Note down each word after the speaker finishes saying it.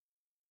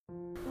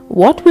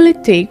What will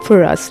it take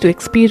for us to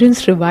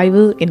experience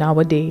revival in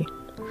our day?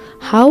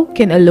 How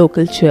can a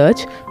local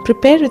church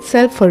prepare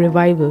itself for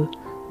revival?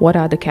 What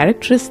are the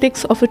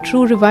characteristics of a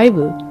true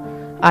revival?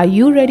 Are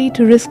you ready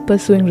to risk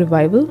pursuing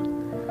revival?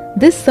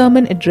 This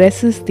sermon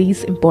addresses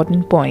these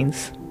important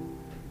points.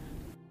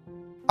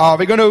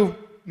 We're going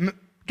to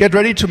get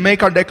ready to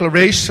make our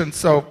declaration.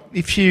 So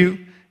if you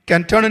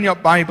can turn in your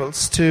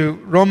Bibles to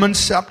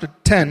Romans chapter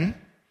 10.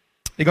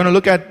 We're going to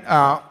look at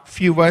a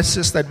few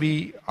verses that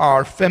we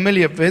are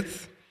familiar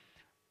with,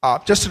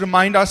 just to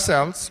remind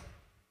ourselves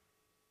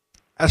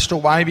as to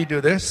why we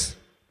do this.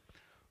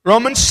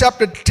 Romans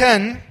chapter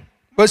 10,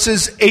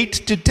 verses 8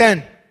 to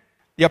 10.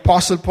 The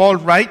Apostle Paul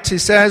writes, he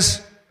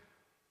says,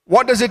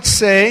 what does it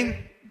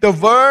say? The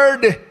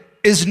word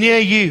is near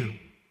you,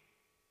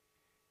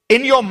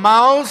 in your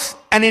mouth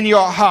and in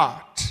your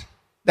heart.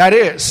 That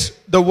is,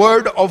 the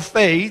word of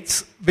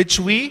faith which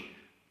we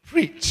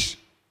preach.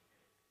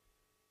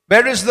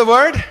 Where is the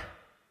word?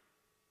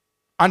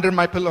 Under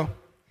my pillow.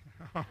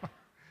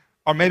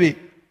 Or maybe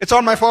it's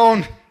on my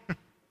phone.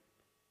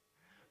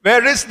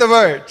 Where is the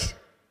word?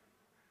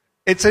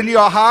 It's in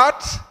your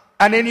heart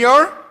and in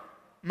your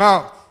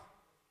mouth.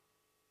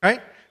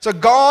 Right? So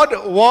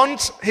God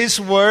wants His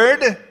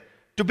word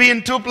to be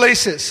in two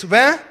places.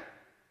 Where?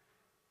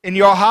 In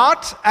your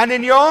heart and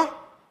in your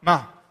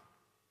mouth.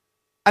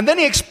 And then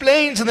He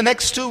explains in the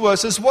next two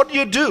verses what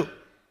you do.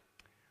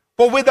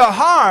 For with the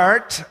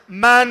heart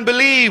man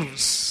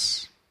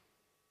believes,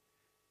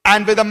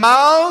 and with the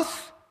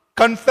mouth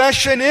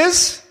confession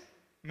is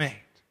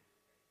made.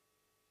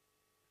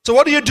 So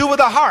what do you do with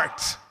the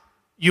heart?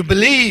 You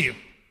believe.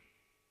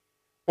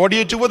 What do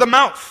you do with the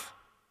mouth?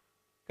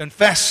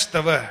 Confess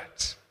the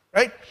word.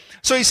 Right?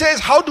 So he says,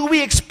 how do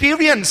we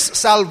experience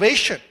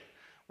salvation?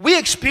 We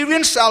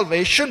experience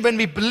salvation when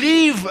we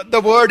believe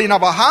the word in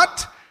our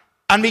heart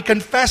and we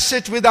confess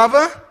it with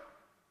our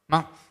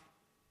mouth.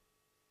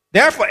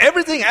 Therefore,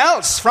 everything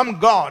else from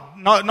God,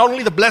 not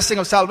only the blessing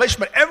of salvation,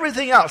 but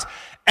everything else,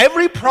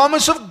 every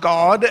promise of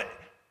God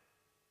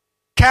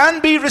can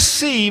be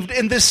received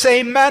in the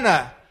same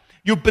manner.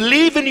 You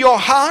believe in your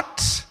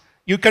heart,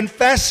 you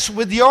confess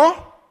with your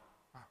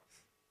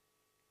mouth.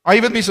 Are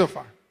you with me so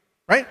far?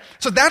 Right?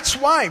 So that's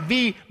why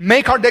we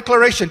make our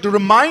declaration, to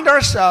remind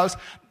ourselves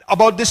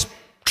about this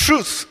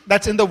truth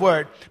that's in the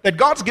Word, that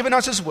God's given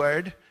us His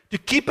Word, to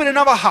keep it in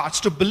our hearts,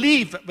 to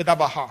believe with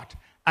our heart,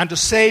 and to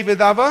say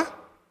with our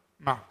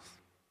mouth.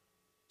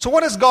 So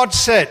what has God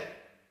said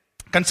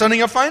concerning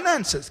your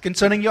finances,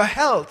 concerning your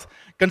health,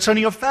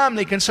 concerning your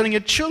family, concerning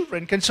your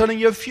children, concerning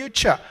your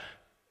future,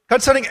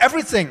 concerning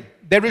everything?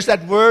 There is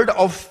that word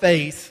of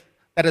faith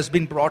that has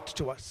been brought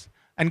to us.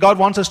 And God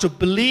wants us to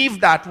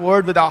believe that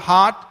word with our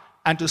heart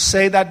and to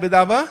say that with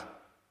our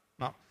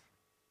mouth.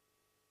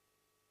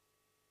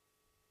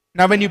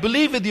 Now when you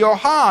believe with your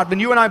heart,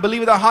 when you and I believe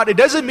with our heart, it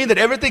doesn't mean that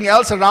everything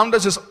else around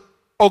us is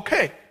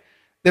okay.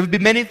 There will be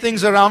many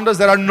things around us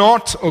that are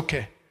not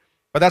okay.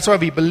 But that's why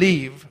we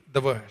believe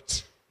the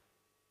words.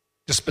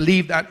 Just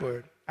believe that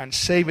word and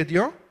say with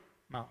your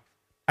mouth.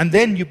 And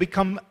then you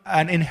become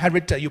an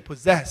inheritor. You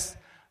possess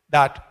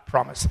that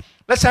promise.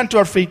 Let's stand to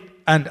our feet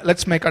and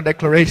let's make our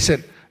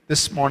declaration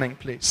this morning,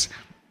 please.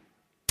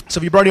 So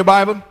if you brought your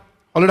Bible,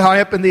 hold it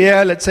high up in the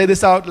air. Let's say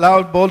this out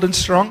loud, bold and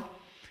strong.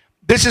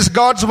 This is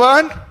God's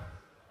word.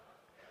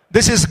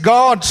 This is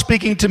God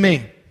speaking to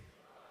me.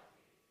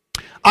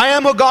 I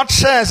am who God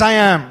says I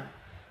am.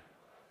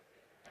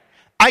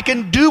 I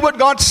can do what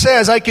God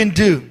says I can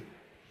do.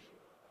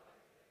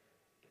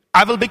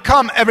 I will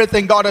become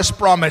everything God has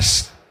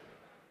promised.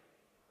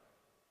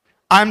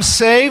 I'm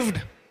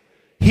saved,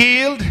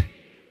 healed,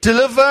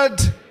 delivered,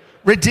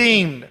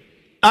 redeemed.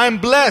 I'm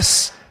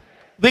blessed,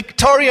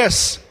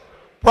 victorious,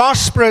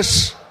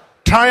 prosperous,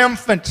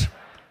 triumphant.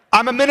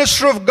 I'm a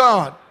minister of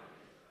God,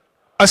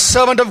 a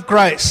servant of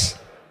Christ,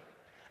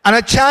 and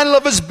a channel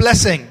of His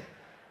blessing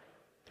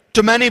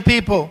to many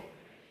people.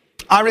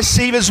 I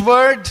receive His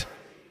word,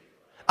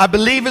 I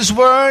believe His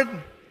word,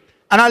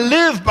 and I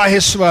live by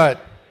His word.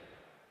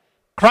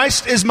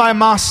 Christ is my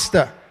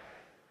master,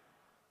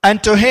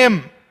 and to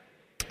Him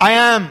I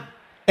am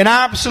in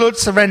absolute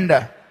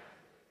surrender.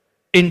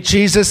 In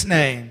Jesus'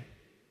 name,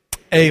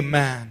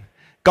 amen.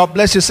 God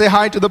bless you. Say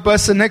hi to the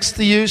person next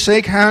to you.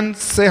 Shake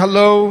hands, say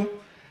hello,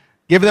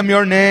 give them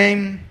your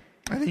name,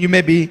 and you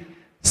may be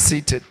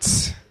seated.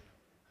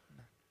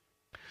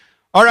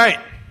 All right.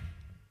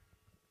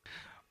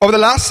 Over the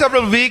last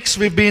several weeks,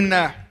 we've been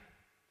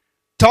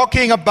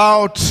talking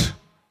about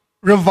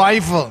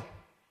revival,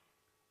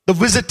 the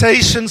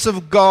visitations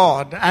of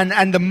God,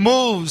 and the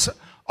moves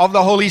of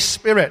the Holy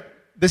Spirit.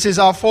 This is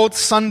our fourth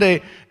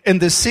Sunday in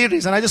this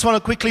series, and I just want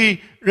to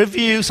quickly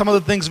review some of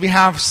the things we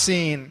have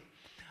seen.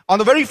 On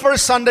the very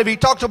first Sunday, we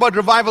talked about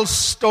revival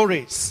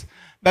stories,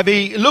 where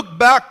we looked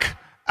back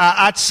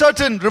at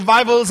certain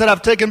revivals that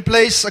have taken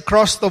place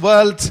across the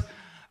world.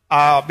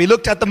 We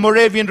looked at the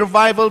Moravian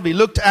revival. We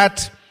looked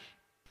at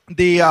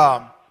the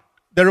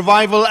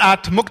revival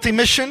at Mukti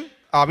Mission.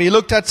 We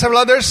looked at several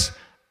others.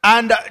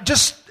 And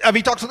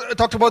we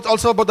talked about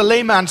also about the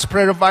layman's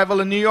prayer revival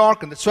in New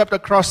York, and it swept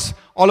across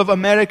all of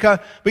America.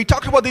 We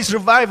talked about these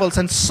revivals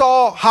and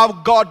saw how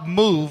God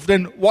moved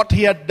and what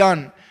He had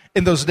done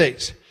in those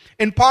days.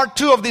 In part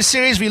 2 of this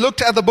series, we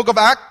looked at the book of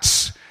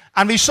Acts,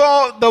 and we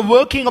saw the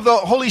working of the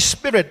Holy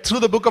Spirit through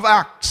the book of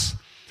Acts.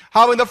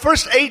 How in the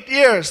first 8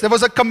 years, there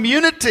was a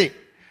community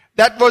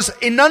that was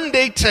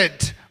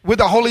inundated with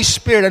the Holy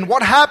Spirit, and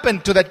what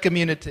happened to that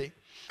community.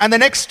 And the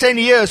next 10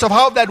 years of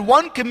how that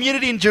one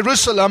community in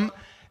Jerusalem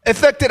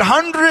affected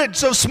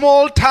hundreds of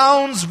small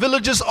towns,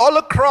 villages all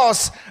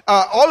across,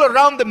 all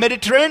around the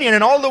Mediterranean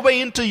and all the way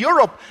into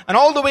Europe and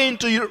all the way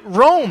into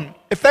Rome,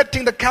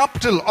 affecting the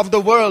capital of the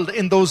world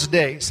in those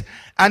days.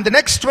 And the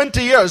next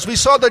 20 years, we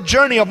saw the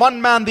journey of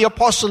one man, the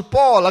Apostle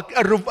Paul,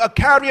 a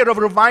carrier of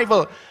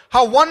revival.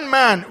 How one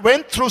man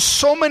went through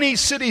so many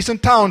cities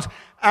and towns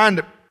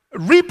and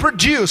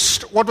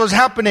reproduced what was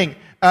happening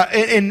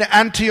in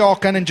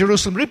Antioch and in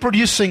Jerusalem,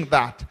 reproducing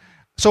that.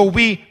 So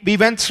we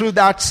went through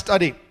that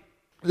study.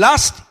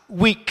 Last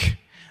week,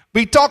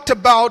 we talked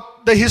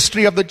about the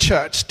history of the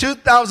church,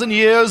 2,000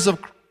 years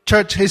of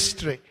church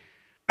history,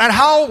 and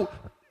how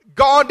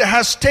God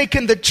has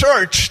taken the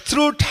church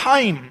through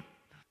time.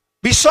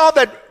 We saw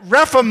that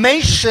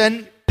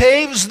Reformation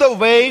paves the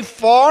way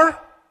for,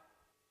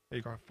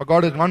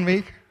 forgot it 1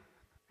 week.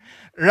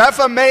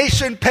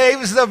 Reformation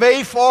paves the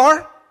way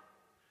for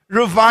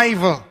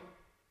revival.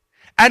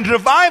 And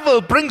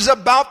revival brings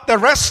about the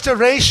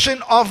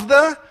restoration of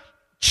the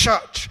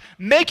church,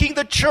 making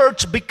the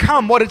church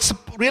become what it's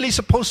really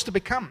supposed to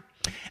become.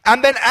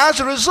 And then as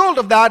a result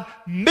of that,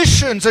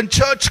 missions and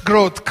church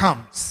growth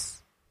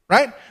comes.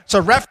 Right? So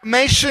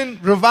Reformation,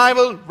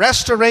 revival,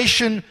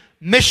 restoration,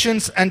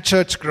 missions, and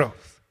church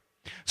growth.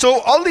 So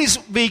all these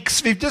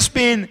weeks, we've just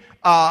been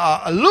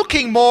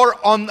looking more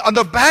on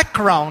the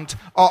background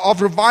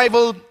of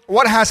revival,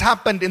 what has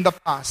happened in the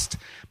past.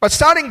 But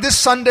starting this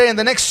Sunday and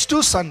the next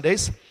 2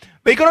 Sundays,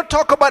 we're going to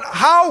talk about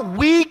how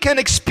we can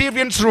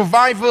experience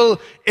revival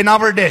in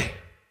our day.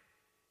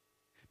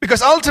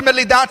 Because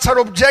ultimately that's our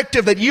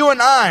objective, that you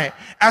and I,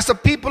 as the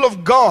people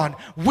of God,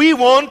 we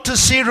want to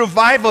see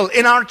revival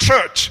in our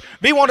church.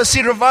 We want to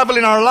see revival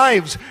in our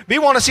lives. We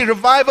want to see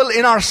revival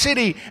in our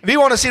city. We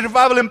want to see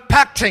revival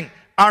impacting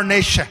our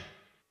nation.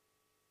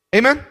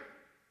 Amen?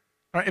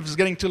 All right, if it's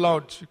getting too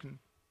loud,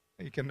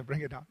 you can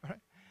bring it down. All right.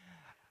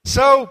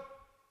 So,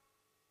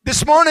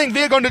 this morning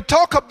we are going to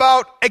talk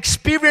about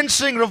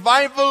experiencing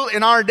revival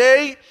in our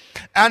day,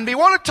 and we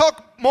want to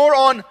talk more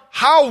on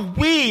how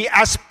we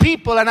as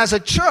people and as a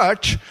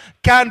church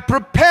can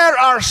prepare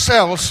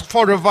ourselves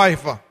for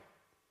revival.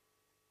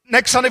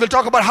 Next Sunday we'll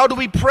talk about how do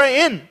we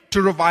pray in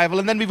to revival,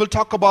 and then we will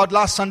talk about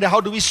last Sunday how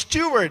do we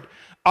steward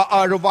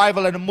our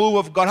revival and a move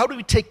of God, how do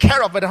we take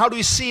care of it, and how do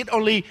we see it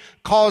only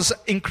cause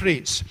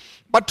increase.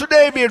 But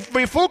today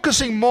we're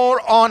focusing more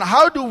on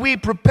how do we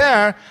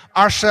prepare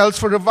ourselves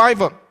for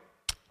revival.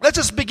 Let's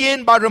just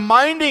begin by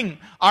reminding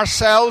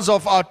ourselves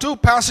of our 2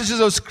 passages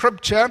of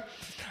Scripture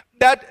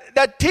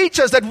that teach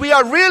us that we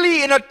are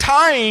really in a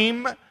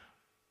time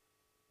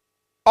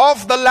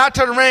of the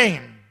latter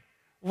rain.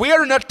 We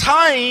are in a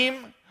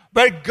time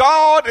where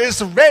God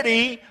is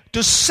ready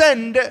to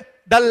send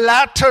the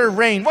latter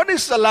rain. What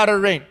is the latter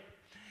rain?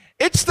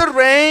 It's the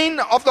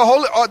rain of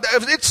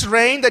it's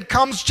rain that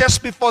comes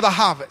just before the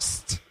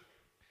harvest.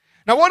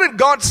 Now what did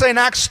God say in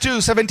Acts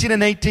 2:17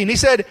 and 18? He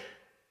said,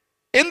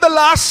 in the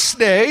last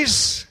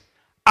days,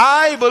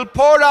 I will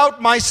pour out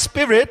my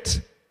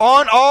Spirit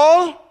on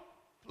all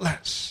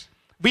flesh.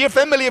 We are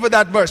familiar with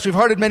that verse. We've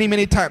heard it many,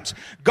 many times.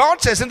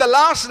 God says, in the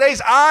last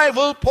days, I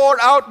will pour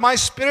out my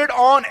Spirit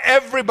on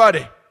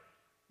everybody.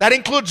 That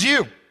includes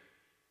you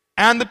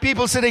and the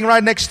people sitting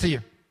right next to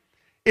you.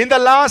 In the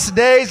last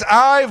days,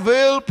 I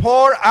will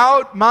pour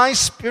out my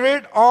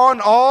Spirit on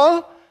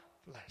all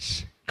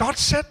flesh. God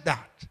said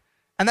that.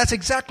 And that's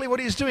exactly what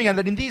He's doing. And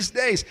that in these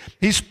days,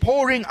 He's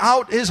pouring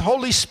out His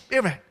Holy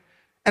Spirit.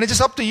 And it's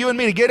just up to you and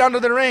me to get under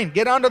the rain.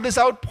 Get under this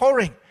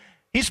outpouring.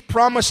 He's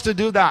promised to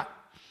do that.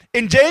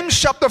 In James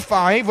chapter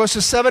 5,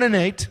 verses 7 and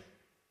 8,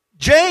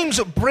 James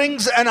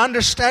brings an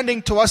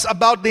understanding to us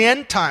about the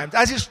end times.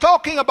 As he's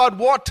talking about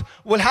what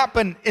will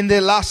happen in the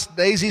last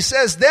days, he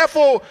says,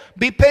 therefore,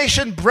 be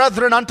patient,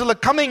 brethren, until the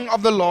coming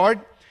of the Lord.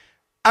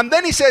 And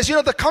then he says,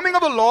 the coming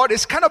of the Lord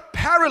is kind of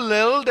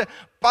paralleled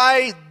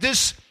by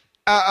this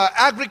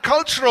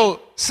agricultural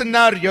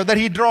scenario that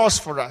he draws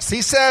for us.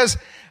 He says,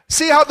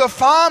 see how the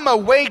farmer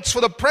waits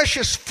for the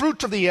precious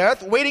fruit of the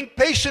earth, waiting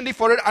patiently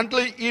for it until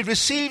he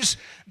receives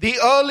the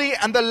early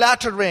and the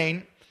latter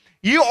rain.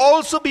 You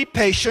also be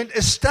patient,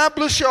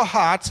 establish your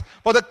hearts,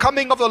 for the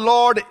coming of the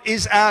Lord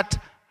is at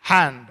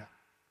hand.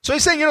 So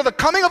he's saying, the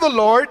coming of the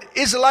Lord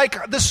is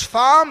like this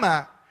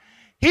farmer.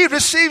 He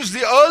receives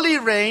the early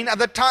rain. At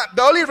the time,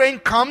 the early rain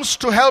comes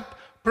to help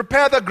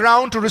prepare the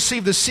ground to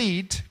receive the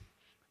seed.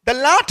 The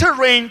latter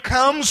rain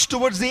comes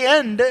towards the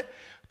end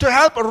to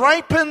help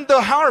ripen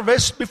the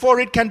harvest before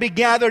it can be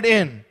gathered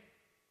in.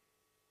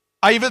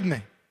 Are you with me?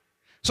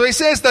 So he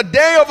says the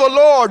day of the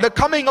Lord, the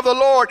coming of the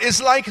Lord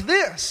is like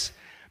this.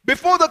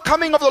 Before the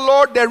coming of the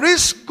Lord, there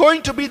is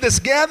going to be this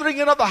gathering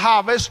in of the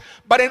harvest,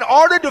 but in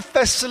order to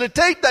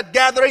facilitate that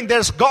gathering,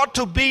 there's got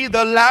to be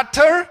the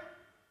latter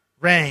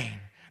rain.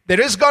 There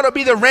is got to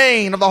be the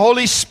rain of the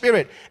Holy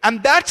Spirit.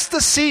 And that's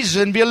the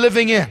season we are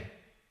living in.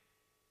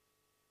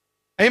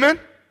 Amen?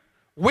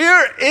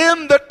 We're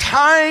in the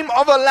time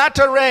of a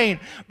latter rain,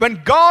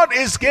 when God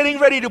is getting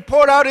ready to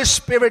pour out His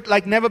Spirit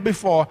like never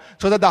before,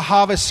 so that the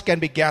harvest can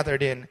be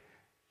gathered in.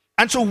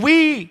 And so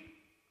we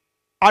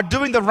are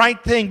doing the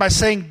right thing by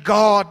saying,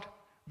 God,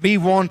 we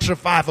want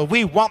revival.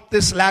 We want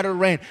this latter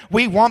rain.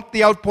 We want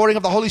the outpouring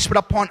of the Holy Spirit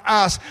upon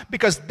us,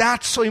 because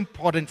that's so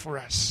important for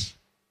us.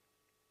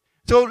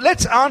 So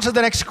let's answer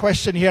the next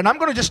question here. And I'm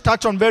going to just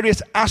touch on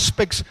various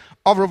aspects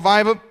of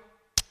revival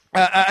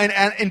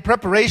and in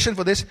preparation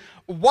for this.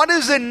 What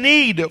is the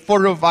need for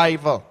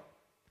revival?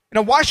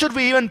 Why should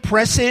we even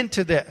press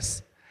into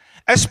this?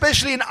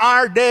 Especially in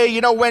our day,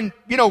 when,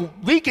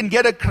 we can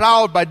get a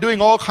crowd by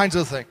doing all kinds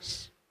of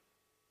things.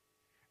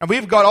 And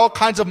we've got all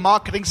kinds of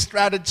marketing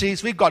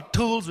strategies. We've got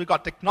tools. We've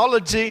got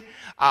technology.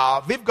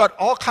 We've got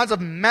all kinds of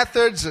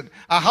methods and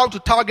how to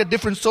target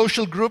different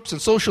social groups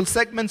and social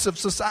segments of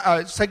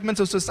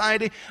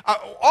society.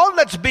 All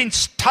that's been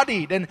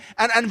studied, and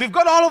we've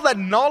got all of that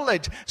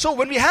knowledge. So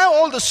when we have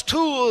all those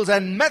tools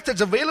and methods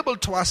available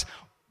to us,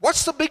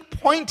 what's the big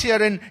point here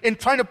in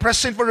trying to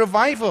press in for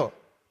revival?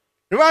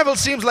 Revival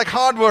seems like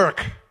hard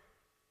work.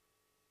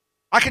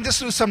 I can just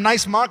do some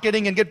nice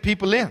marketing and get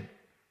people in.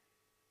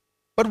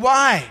 But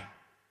why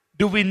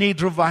do we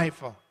need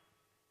revival?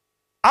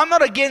 I'm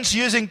not against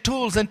using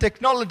tools and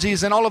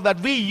technologies and all of that.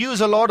 We use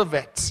a lot of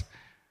it.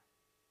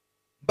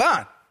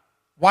 But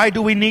why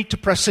do we need to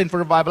press in for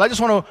revival? I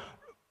just want to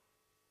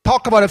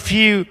talk about a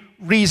few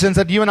reasons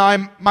that you and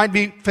I might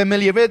be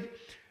familiar with.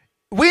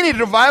 We need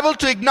revival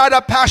to ignite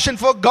our passion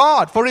for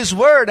God, for His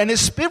Word and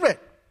His Spirit.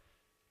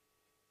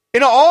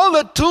 All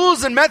the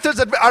tools and methods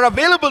that are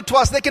available to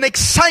us, they can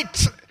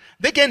excite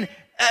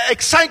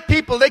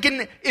people, they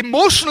can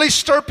emotionally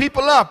stir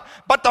people up.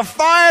 But the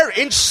fire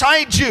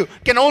inside you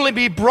can only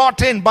be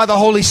brought in by the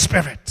Holy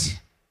Spirit.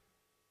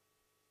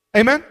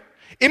 Amen?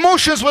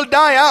 Emotions will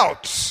die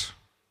out.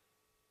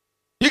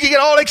 You can get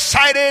all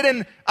excited,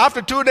 and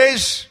after 2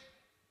 days,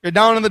 you're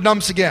down in the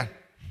dumps again.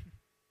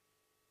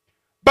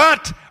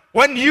 But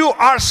when you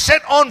are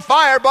set on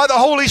fire by the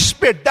Holy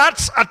Spirit,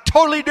 that's a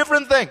totally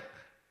different thing.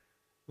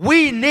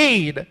 We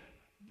need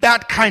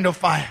that kind of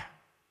fire.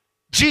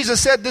 Jesus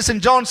said this in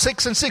John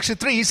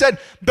 6:63. He said,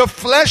 the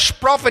flesh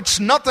profits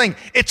nothing.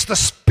 It's the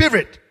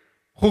Spirit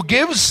who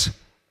gives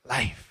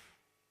life.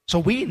 So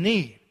we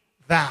need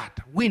that.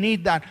 We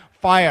need that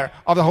fire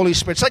of the Holy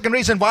Spirit. Second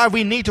reason why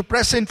we need to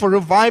press in for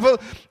revival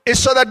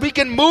is so that we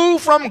can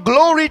move from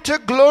glory to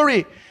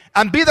glory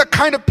and be the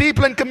kind of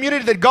people and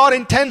community that God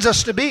intends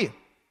us to be.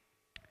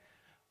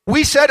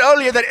 We said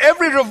earlier that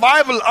every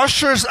revival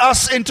ushers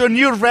us into a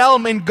new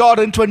realm in God,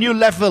 into a new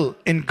level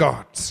in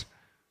God.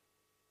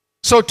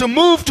 So to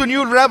move to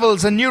new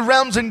levels and new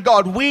realms in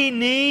God, we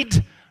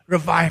need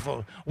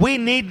revival. We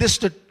need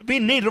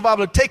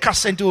revival to take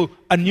us into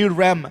a new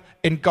realm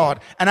in God.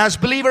 And as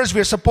believers,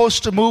 we're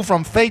supposed to move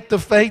from faith to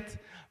faith,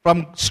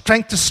 from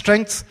strength to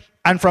strength,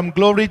 and from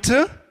glory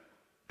to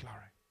glory.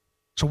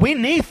 So we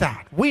need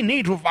that. We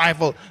need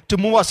revival to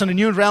move us into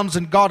new realms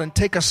in God and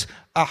take us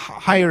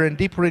higher and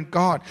deeper in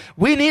God.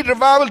 We need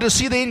revival to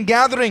see the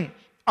ingathering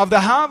of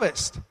the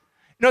harvest.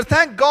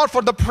 Thank God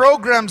for the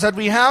programs that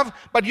we have,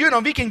 but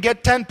we can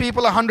get 10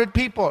 people, 100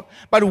 people.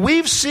 But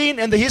we've seen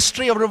in the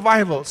history of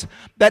revivals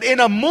that in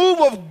a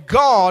move of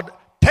God,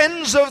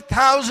 tens of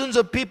thousands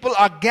of people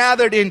are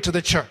gathered into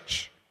the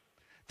church.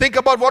 Think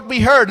about what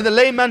we heard in the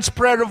Layman's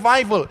Prayer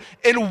Revival.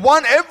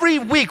 Every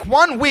week,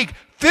 1 week,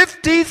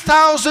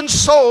 50,000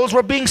 souls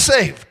were being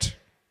saved.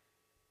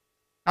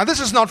 Now this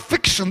is not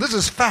fiction, this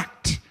is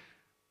fact.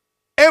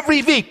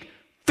 Every week,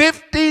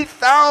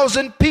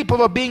 50,000 people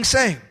were being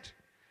saved.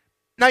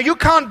 Now you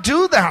can't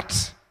do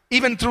that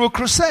even through a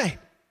crusade.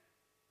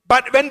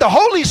 But when the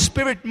Holy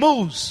Spirit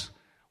moves,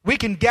 we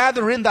can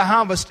gather in the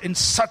harvest in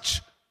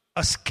such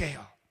a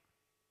scale.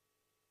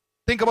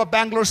 Think about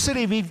Bangalore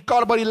City. We've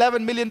got about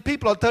 11 million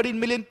people or 13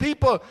 million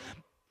people.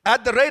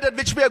 At the rate at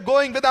which we are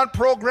going with our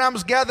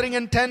programs, gathering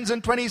in 10s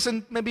and 20s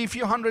and maybe a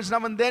few hundreds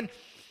now and then,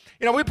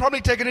 we'll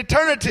probably take an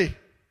eternity.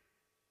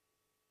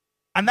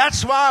 And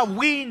that's why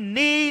we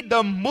need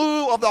the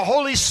move of the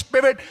Holy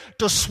Spirit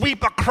to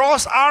sweep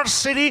across our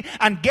city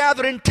and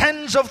gather in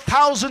tens of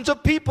thousands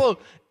of people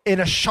in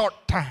a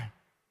short time.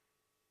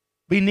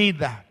 We need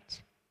that.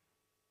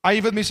 Are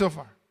you with me so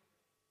far?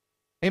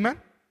 Amen?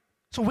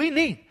 So we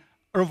need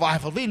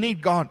revival. We need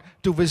God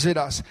to visit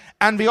us.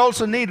 And we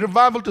also need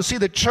revival to see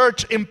the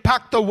church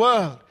impact the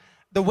world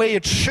the way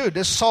it should,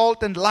 as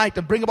salt and light,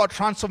 and bring about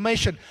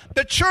transformation.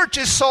 The church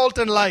is salt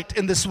and light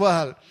in this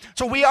world.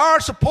 So we are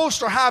supposed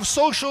to have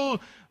social,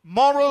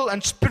 moral,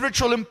 and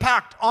spiritual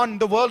impact on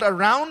the world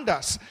around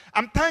us.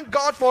 And thank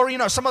God for,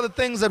 some of the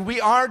things that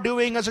we are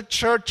doing as a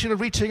church,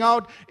 reaching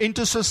out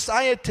into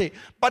society.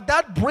 But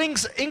that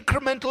brings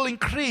incremental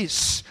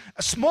increase,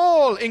 a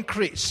small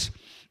increase.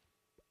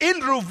 in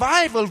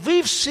revival,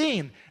 we've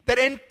seen that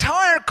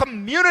entire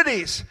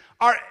communities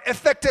are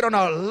affected on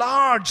a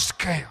large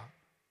scale,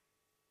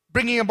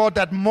 bringing about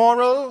that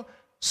moral,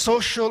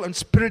 social, and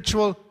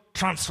spiritual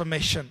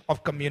transformation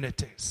of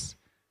communities.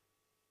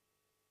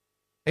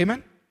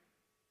 Amen?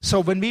 So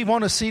when we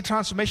want to see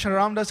transformation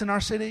around us in our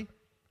city,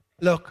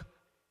 look,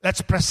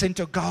 let's press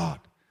into God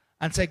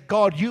and say,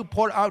 God, you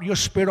pour out your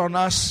Spirit on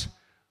us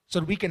so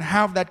that we can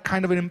have that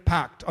kind of an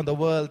impact on the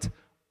world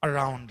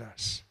around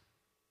us.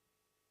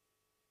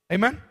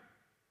 Amen?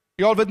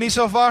 You all with me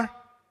so far?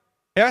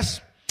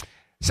 Yes?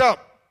 So,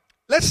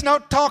 let's now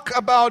talk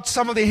about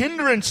some of the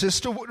hindrances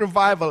to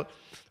revival.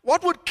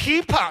 What would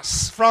keep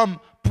us from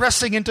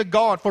pressing into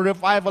God for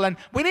revival? And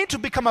we need to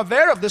become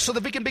aware of this so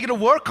that we can begin to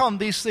work on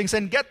these things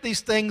and get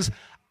these things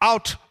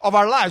out of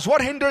our lives.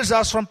 What hinders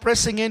us from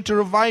pressing into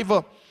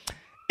revival?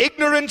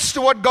 Ignorance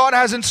to what God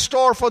has in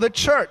store for the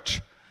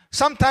church.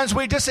 Sometimes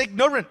we're just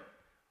ignorant.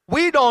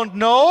 We don't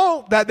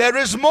know that there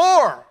is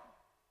more.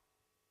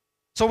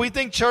 So we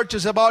think church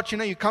is about,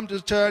 you come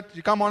to church,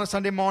 you come on a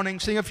Sunday morning,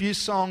 sing a few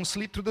songs,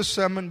 sleep through the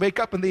sermon, wake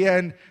up in the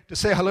end to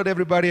say hello to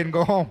everybody and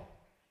go home.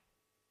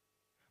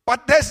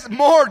 But there's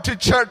more to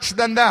church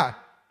than that.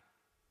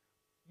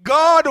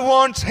 God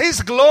wants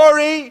His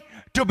glory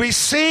to be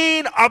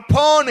seen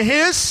upon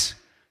His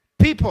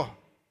people.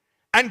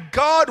 And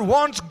God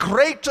wants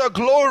greater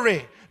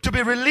glory to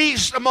be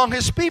released among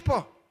His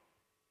people.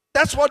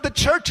 That's what the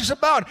church is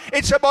about.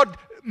 It's about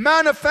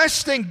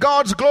manifesting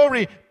God's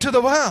glory to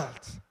the world.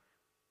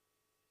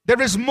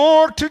 There is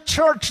more to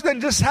church than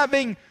just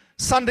having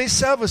Sunday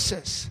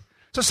services.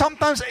 So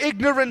sometimes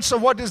ignorance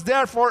of what is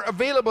therefore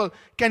available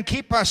can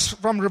keep us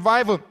from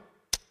revival,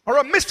 or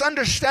a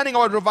misunderstanding of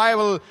what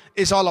revival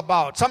is all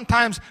about.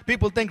 Sometimes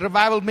people think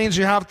revival means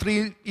you have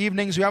 3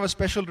 evenings, you have a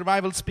special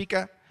revival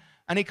speaker,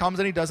 and he comes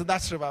and he does it.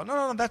 That's revival.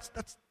 No,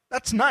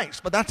 that's nice,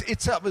 but that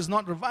itself is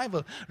not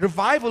revival.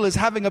 Revival is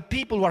having a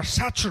people who are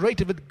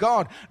saturated with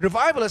God.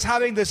 Revival is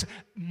having this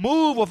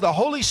move of the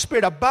Holy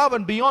Spirit above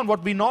and beyond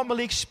what we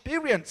normally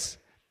experience.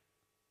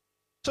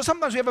 So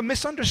sometimes we have a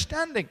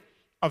misunderstanding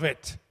of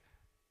it.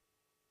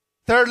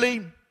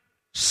 Thirdly,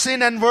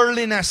 sin and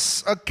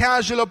worldliness, a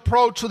casual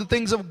approach to the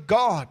things of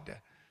God,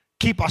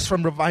 keep us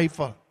from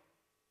revival.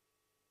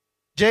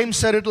 James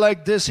said it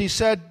like this. He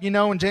said, in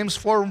James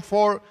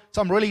 4:4,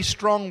 some really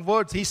strong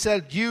words. He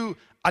said, you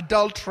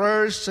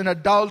adulterers and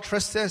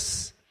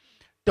adulteresses,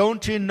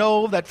 don't you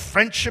know that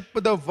friendship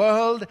with the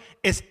world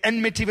is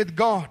enmity with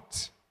God?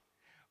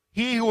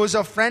 He who is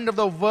a friend of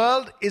the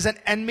world is an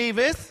enemy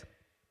with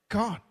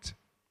God.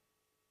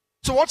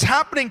 So what's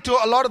happening to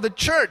a lot of the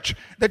church?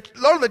 A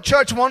lot of the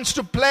church wants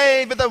to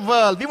play with the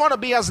world. We want to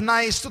be as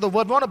nice to the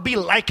world. We want to be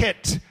like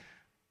it.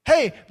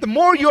 Hey, the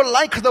more you're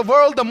like the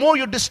world, the more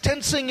you're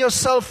distancing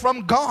yourself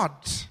from God.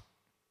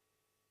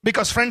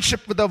 Because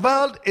friendship with the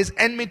world is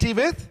enmity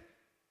with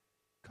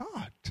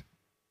God.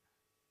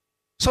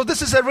 So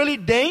this is a really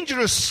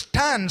dangerous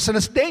stance and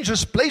it's a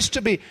dangerous place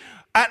to be.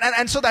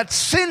 And so that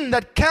sin,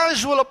 that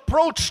casual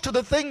approach to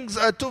the things,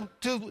 to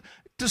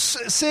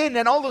sin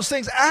and all those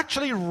things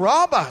actually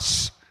rob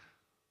us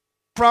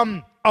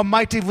from a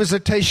mighty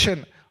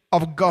visitation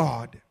of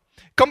God.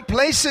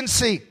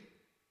 Complacency,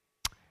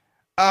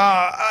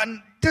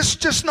 and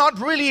just not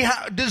really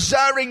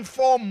desiring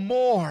for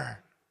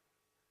more,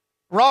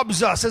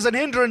 robs us as an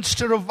hindrance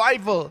to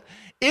revival.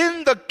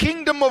 In the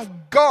kingdom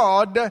of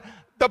God,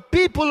 the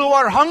people who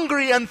are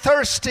hungry and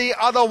thirsty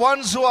are the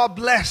ones who are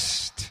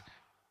blessed.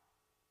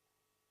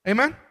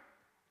 Amen?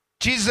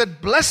 Jesus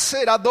said,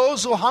 blessed are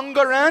those who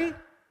hunger and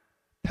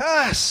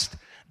thirst.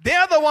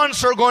 They're the ones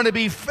who are going to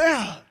be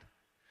filled.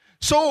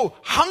 So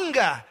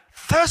hunger,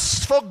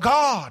 thirst for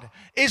God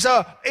is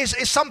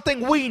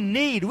something we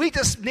need. We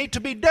just need to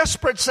be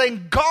desperate,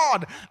 saying,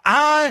 God,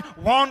 I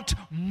want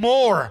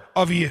more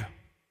of you.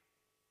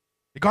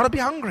 You got to be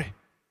hungry.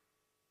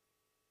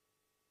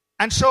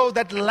 And so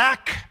that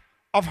lack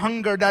of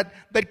hunger,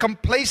 that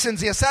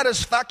complacency, a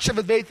satisfaction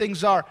with the way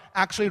things are,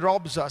 actually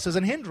robs us as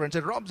a hindrance.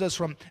 It robs us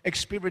from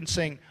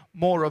experiencing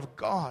more of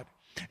God.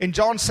 In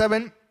John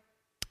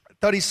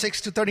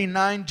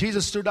 7:36-39,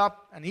 Jesus stood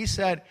up and He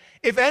said,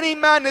 if any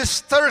man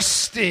is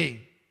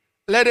thirsty,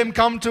 let him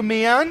come to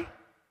me and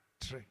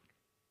drink.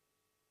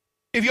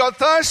 If you're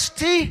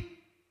thirsty,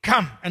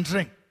 come and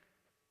drink.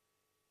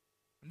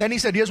 Then He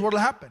said, here's what will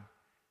happen.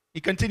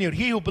 He continued,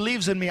 he who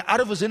believes in me, out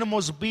of his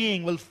innermost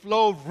being will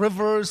flow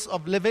rivers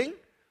of living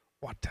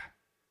water.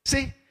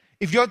 See,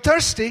 if you're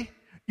thirsty,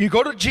 you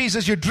go to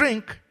Jesus, you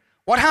drink,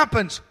 what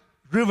happens?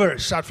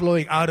 Rivers start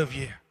flowing out of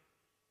you.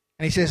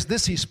 And He says,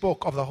 this He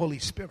spoke of the Holy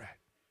Spirit.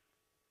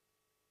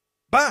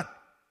 But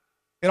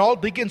it all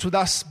begins with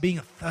us being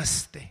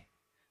thirsty.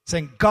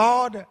 Saying,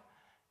 God,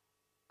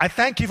 I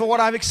thank you for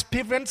what I've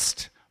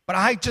experienced, but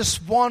I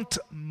just want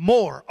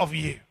more of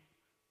you.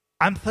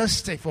 I'm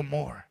thirsty for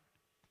more.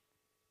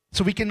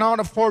 So we cannot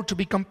afford to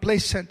be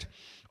complacent.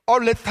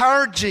 Or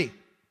lethargy.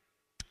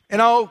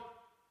 The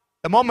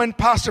moment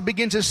pastor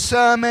begins his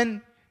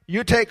sermon,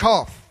 you take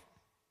off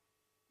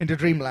into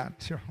dreamland.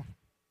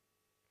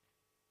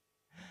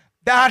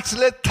 That's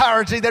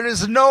lethargy. There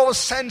is no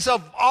sense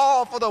of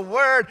awe for the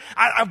word.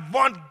 I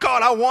want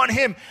God. I want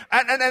Him.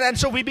 And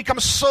so we become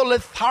so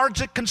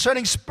lethargic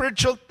concerning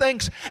spiritual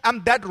things.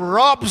 And that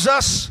robs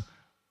us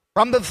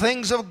from the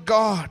things of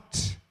God.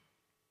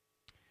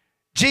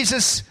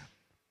 Jesus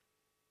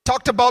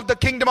talked about the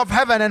kingdom of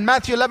heaven. In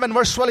Matthew 11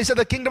 verse 12, He said,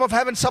 the kingdom of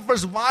heaven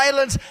suffers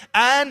violence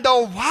and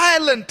the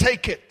violent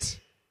take it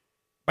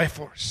by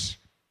force.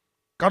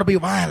 Got to be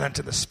violent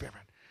in the spirit.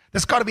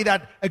 There's got to be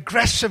that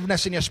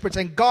aggressiveness in your spirit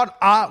saying, God,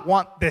 I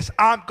want this.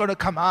 I'm going to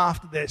come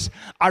after this.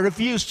 I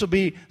refuse to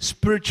be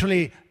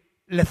spiritually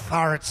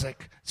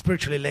lethargic,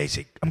 spiritually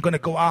lazy. I'm going to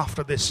go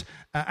after this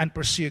and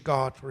pursue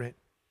God for it.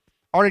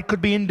 Or it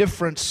could be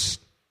indifference.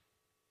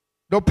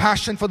 No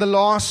passion for the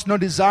lost, no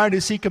desire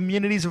to see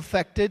communities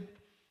affected.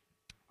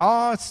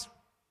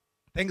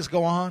 Things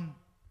go on.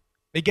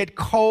 They get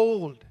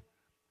cold.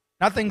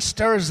 Nothing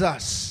stirs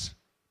us.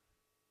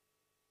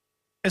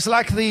 It's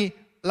like the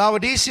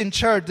Laodicean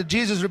church that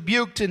Jesus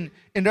rebuked in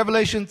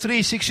Revelation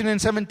 3, 16 and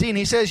 17.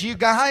 He says, you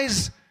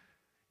guys,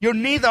 you're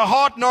neither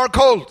hot nor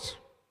cold.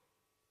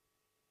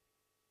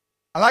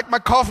 I like my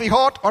coffee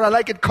hot or I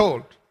like it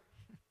cold.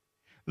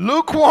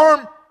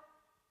 Lukewarm,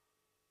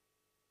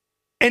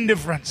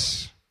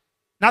 indifference.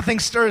 Nothing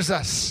stirs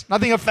us.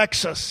 Nothing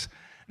affects us.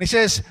 And he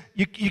says,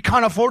 you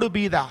can't afford to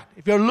be that.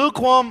 If you're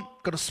lukewarm,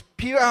 you've got to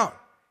spew out.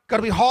 You've got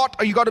to be hot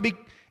or you got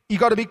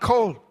to be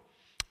cold.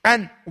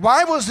 And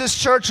why was this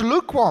church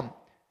lukewarm?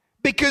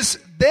 Because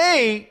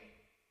they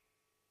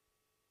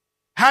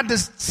had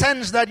this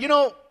sense that,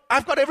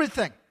 I've got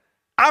everything.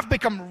 I've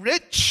become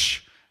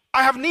rich.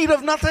 I have need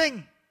of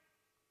nothing.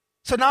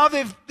 So now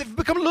they've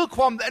become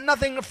lukewarm and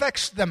nothing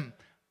affects them.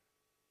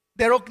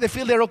 They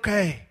feel they're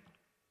okay.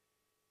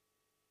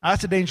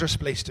 That's a dangerous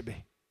place to be.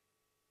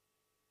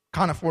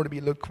 Can't afford to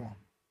be lukewarm.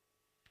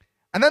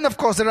 And then, of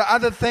course, there are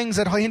other things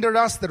that hinder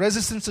us. The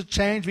resistance to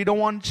change. We don't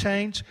want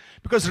change.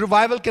 Because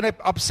revival can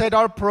upset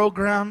our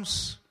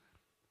programs.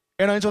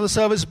 Instead of the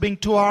service being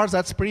 2 hours,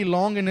 that's pretty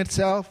long in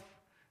itself.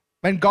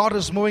 When God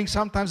is moving,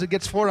 sometimes it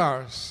gets 4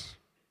 hours.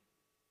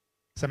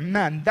 So,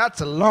 man,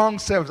 that's a long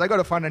service. I got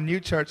to find a new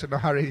church in a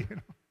hurry.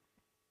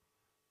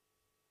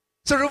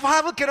 So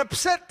revival can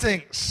upset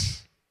things.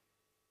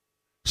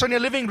 So in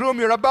your living room,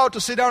 you're about to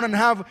sit down and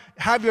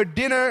have your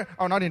dinner,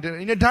 or not in dinner,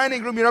 in your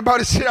dining room, you're about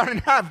to sit down and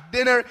have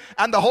dinner,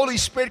 and the Holy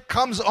Spirit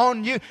comes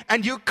on you,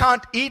 and you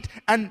can't eat,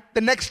 and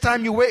the next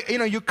time you wait,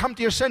 you come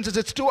to your senses,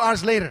 it's 2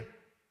 hours later.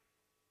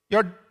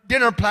 Your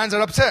dinner plans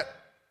are upset.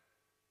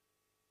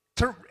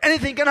 So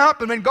anything can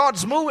happen when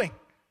God's moving.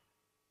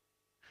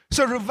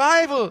 So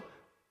revival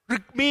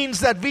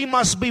means that we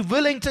must be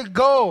willing to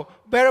go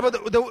wherever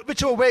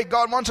whichever way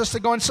God wants us to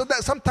go. And so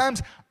that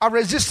sometimes our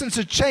resistance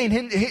to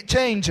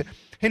change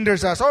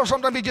hinders us. Or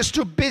sometimes we're just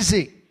too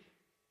busy.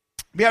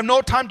 We have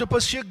no time to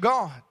pursue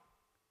God.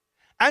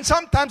 And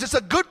sometimes it's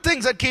the good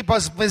things that keep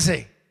us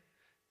busy.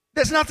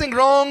 There's nothing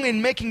wrong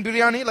in making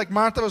biryani like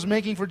Martha was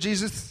making for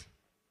Jesus.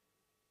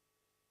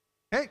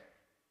 Hey,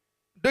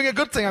 doing a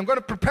good thing. I'm going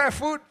to prepare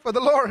food for the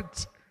Lord.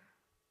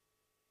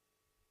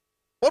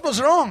 What was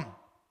wrong?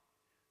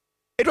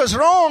 It was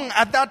wrong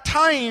at that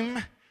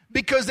time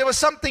because there was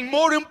something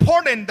more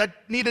important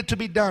that needed to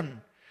be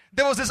done.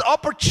 There was this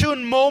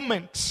opportune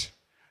moment.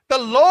 The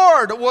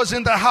Lord was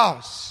in the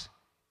house.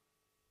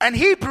 And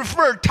He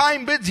preferred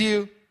time with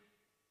you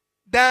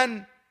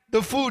than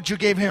the food you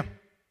gave Him.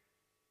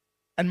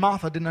 And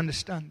Martha didn't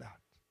understand that.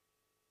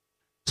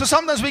 So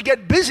sometimes we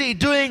get busy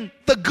doing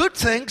the good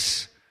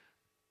things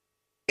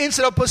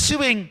instead of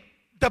pursuing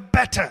the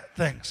better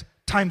things.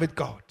 Time with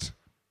God.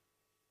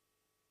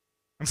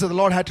 And so the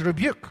Lord had to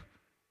rebuke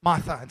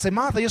Martha and say,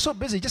 Martha, you're so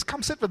busy. Just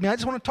come sit with me. I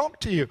just want to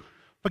talk to you.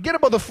 Forget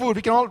about the food.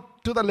 We can all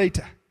do that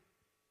later.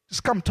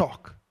 Just come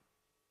talk.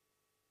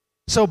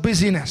 So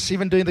busyness,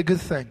 even doing the good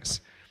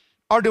things.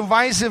 Our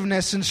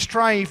divisiveness and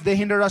strife, they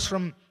hinder us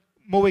from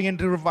moving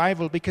into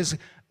revival because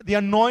the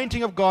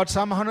anointing of God,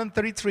 Psalm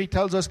 133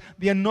 tells us,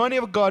 the anointing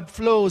of God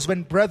flows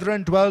when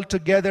brethren dwell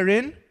together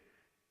in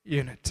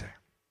unity.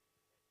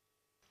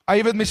 Are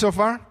you with me so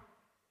far?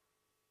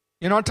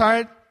 You're not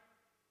tired?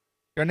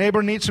 Your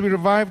neighbor needs to be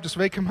revived. Just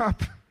wake him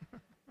up.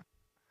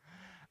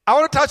 I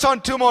want to touch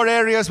on 2 more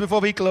areas before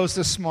we close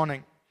this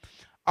morning.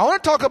 I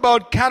want to talk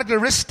about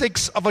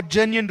characteristics of a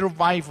genuine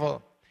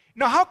revival.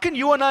 How can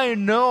you and I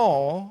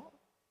know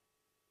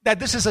that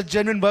this is a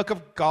genuine work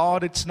of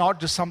God? It's not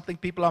just something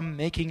people are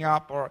making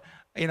up or,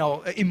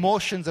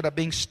 emotions that are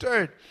being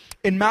stirred.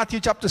 In Matthew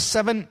chapter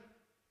 7,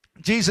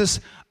 Jesus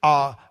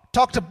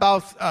talked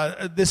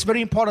about this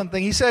very important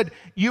thing. He said,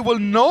 you will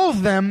know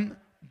them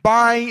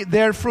by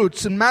their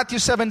fruits. In Matthew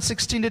 7,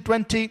 16 to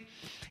 20,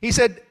 He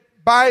said,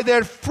 by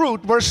their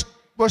fruit, verse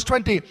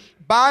 20,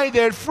 by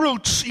their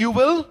fruits you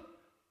will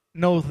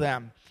know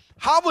them.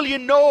 How will you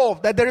know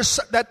that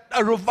that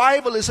a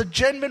revival is a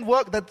genuine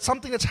work, that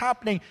something that's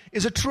happening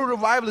is a true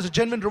revival, is a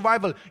genuine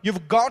revival?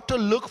 You've got to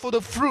look for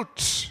the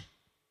fruits,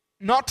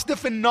 not the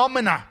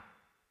phenomena.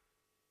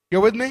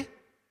 You're with me?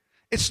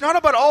 It's not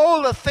about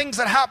all the things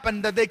that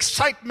happen, the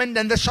excitement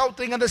and the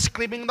shouting and the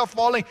screaming and the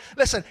falling.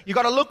 Listen, you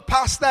got to look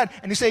past that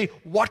and you say,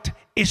 what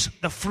is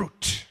the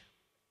fruit?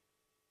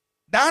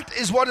 That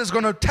is what is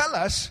going to tell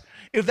us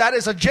if that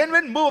is a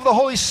genuine move of the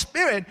Holy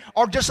Spirit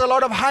or just a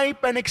lot of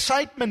hype and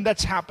excitement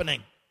that's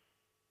happening.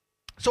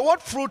 So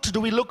what fruit do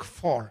we look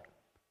for?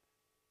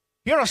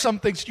 Here are some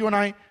things you and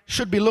I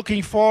should be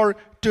looking for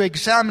to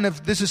examine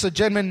if this is a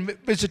genuine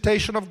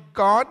visitation of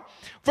God.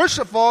 First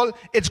of all,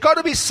 it's got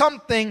to be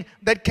something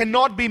that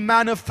cannot be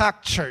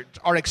manufactured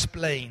or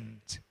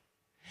explained.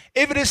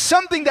 If it is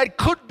something that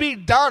could be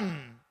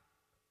done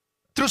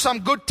through some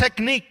good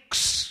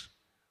techniques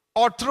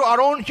or through our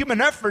own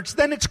human efforts,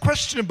 then it's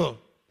questionable.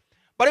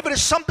 But if it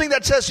is something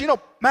that says,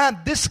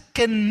 this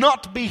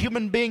cannot be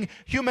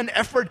human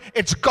effort,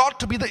 it's got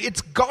to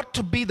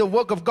be the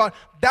work of God,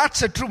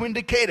 that's a true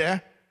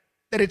indicator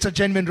that it's a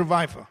genuine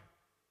revival.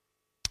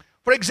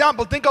 For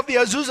example, think of the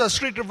Azusa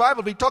Street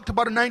revival we talked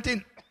about in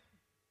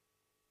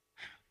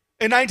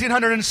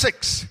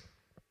 1906.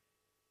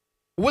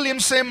 William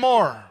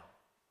Seymour,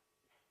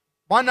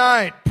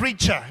 one-eyed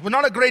preacher. He was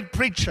not a great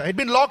preacher. He'd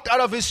been locked out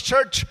of his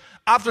church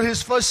after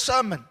his first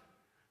sermon.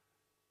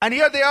 And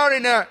here they are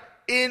in a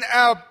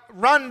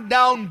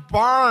run-down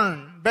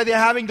barn where they're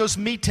having those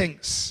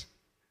meetings.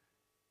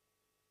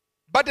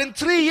 But in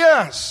 3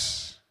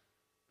 years,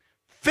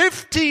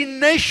 50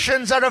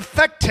 nations are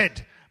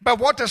affected by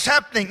what is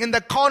happening in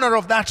the corner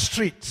of that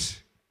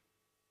street.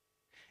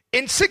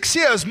 In 6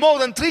 years, more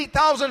than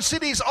 3,000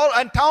 cities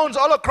and towns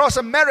all across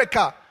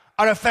America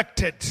are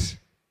affected.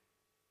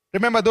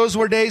 Remember, those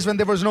were days when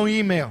there was no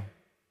email,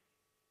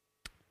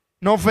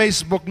 no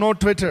Facebook, no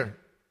Twitter,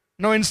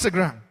 no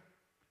Instagram.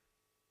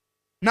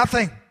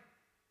 Nothing.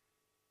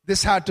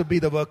 This had to be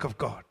the work of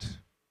God.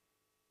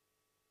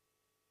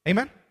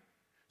 Amen?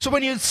 So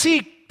when you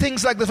see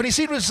things like this, when you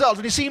see results,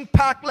 when you see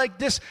impact like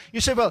this,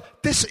 you say, well,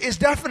 this is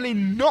definitely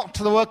not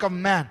the work of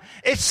man.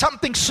 It's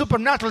something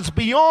supernatural. It's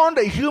beyond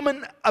a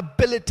human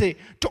ability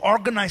to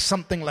organize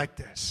something like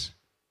this.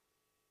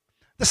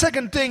 The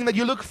second thing that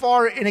you look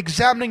for in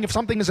examining if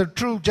something is a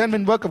true,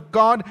 genuine work of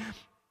God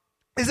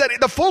is that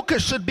the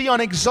focus should be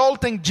on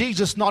exalting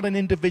Jesus, not an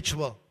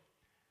individual.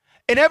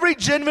 In every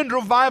genuine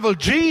revival,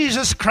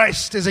 Jesus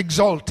Christ is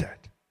exalted.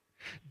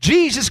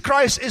 Jesus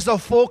Christ is the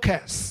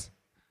focus,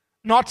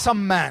 not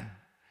some man.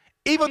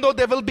 Even though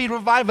there will be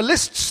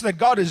revivalists that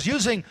God is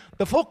using,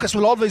 the focus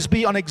will always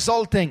be on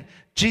exalting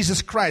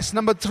Jesus Christ.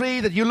 Number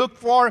 3 that you look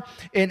for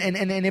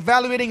in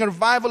evaluating a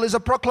revival is a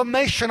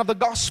proclamation of the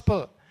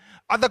gospel,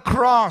 of the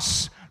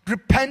cross,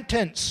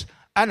 repentance,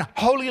 and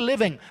holy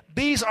living.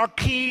 These are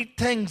key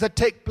things that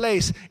take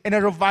place in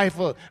a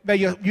revival where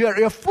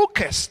you're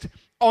focused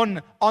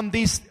on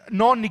these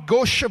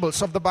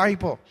non-negotiables of the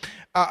Bible.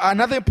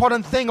 Another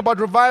important thing about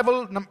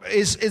revival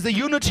is the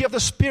unity of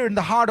the Spirit in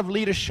the heart of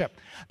leadership.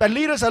 That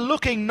leaders are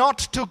looking not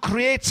to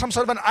create some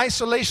sort of an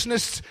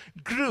isolationist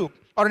group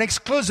or an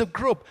exclusive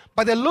group,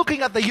 but they're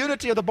looking at the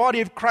unity of the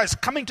body of Christ,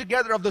 coming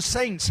together of the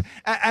saints.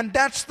 And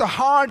that's the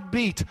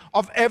heartbeat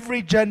of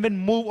every genuine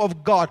move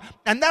of God.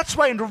 And that's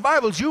why in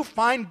revivals you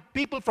find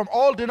people from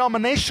all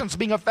denominations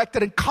being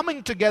affected and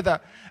coming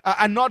together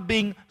and not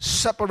being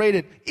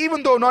separated,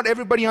 even though not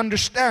everybody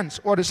understands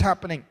what is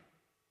happening.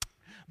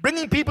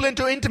 Bringing people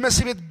into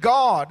intimacy with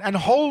God and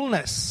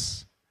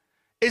wholeness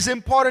is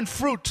important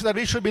fruit that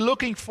we should be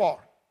looking for.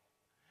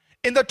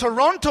 In the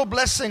Toronto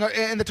blessing,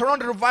 in the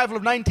Toronto revival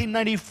of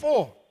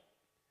 1994,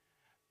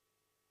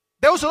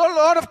 there was a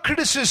lot of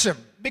criticism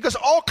because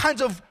all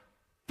kinds of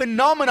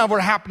phenomena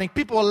were happening.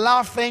 People were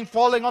laughing,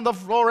 falling on the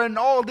floor, and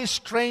all these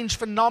strange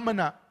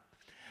phenomena.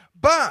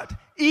 But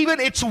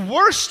even its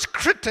worst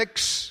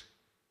critics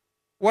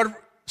were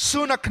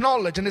soon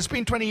acknowledged, and it's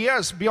been 20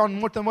 years,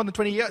 more than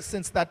 20 years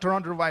since that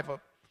Toronto revival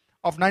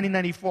of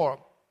 1994.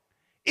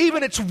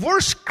 Even its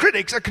worst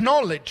critics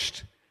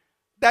acknowledged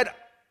that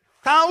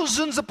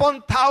thousands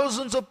upon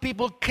thousands of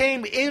people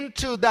came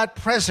into that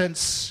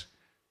presence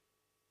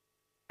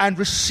and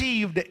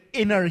received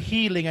inner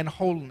healing and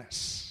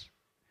wholeness.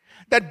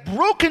 That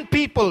broken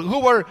people who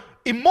were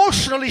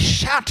emotionally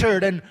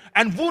shattered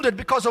and wounded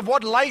because of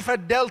what life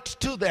had dealt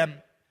to them,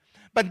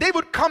 but they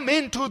would come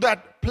into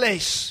that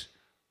place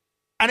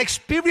and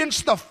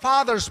experience the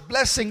Father's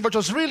blessing, which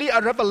was really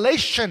a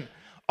revelation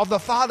of the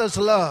Father's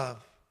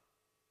love.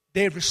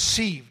 They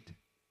received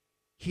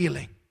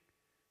healing.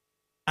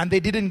 And they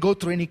didn't go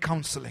through any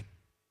counseling.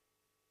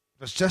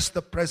 It was just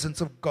the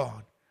presence of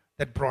God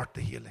that brought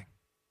the healing.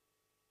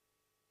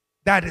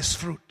 That is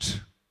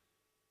fruit.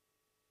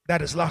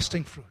 That is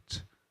lasting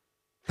fruit.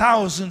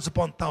 Thousands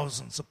upon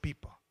thousands of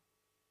people.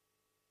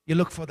 You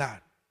look for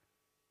that.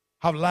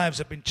 How lives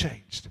have been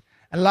changed.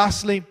 And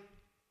lastly,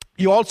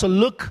 you also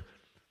look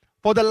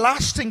for the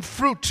lasting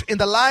fruit in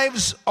the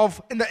lives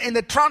of, in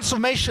the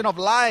transformation of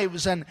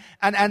lives and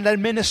their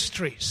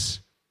ministries.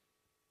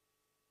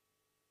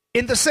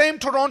 In the same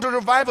Toronto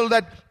revival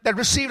that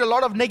received a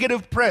lot of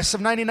negative press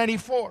of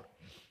 1994,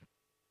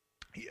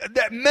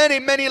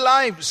 many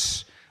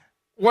lives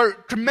were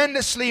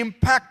tremendously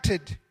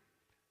impacted.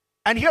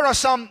 And here are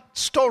some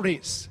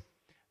stories.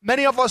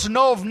 Many of us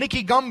know of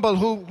Nicky Gumbel,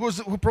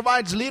 who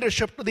provides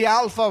leadership to the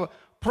Alpha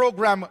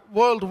program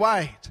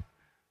worldwide.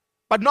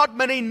 But not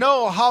many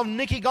know how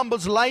Nicky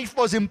Gumbel's life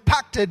was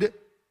impacted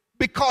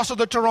because of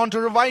the Toronto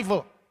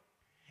revival.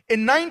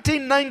 In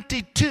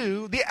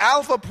 1992, the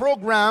Alpha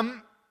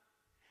program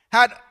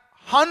had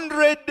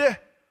 100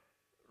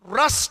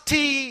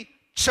 rusty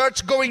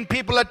church-going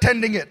people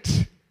attending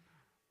it.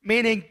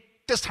 Meaning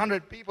just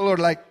 100 people or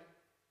like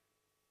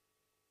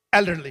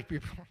elderly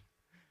people.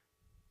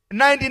 In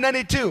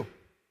 1992,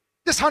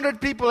 just 100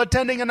 people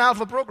attending an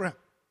Alpha program.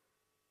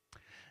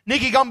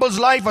 Nicky Gumbel's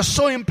life was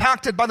so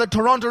impacted by the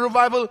Toronto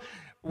revival.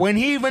 When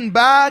he went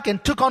back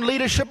and took on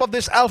leadership of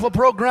this Alpha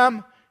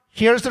program,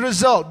 here's the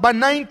result. By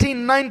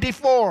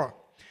 1994,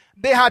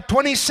 they had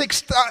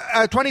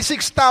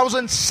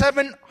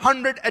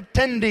 26,700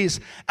 attendees.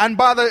 And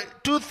by the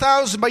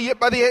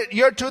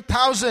year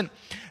 2000,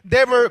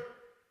 there were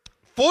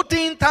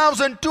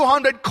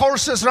 14,200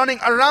 courses running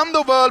around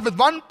the world with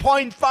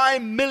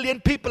 1.5 million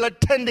people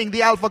attending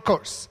the Alpha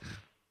course.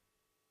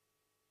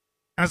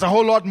 And there's a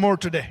whole lot more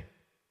today.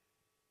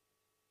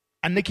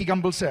 And Nicky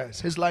Gumbel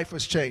says his life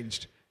was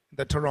changed in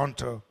the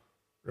Toronto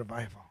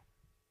revival.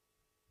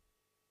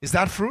 Is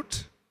that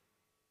fruit?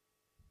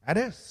 That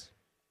is.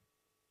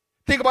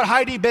 Think about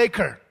Heidi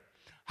Baker.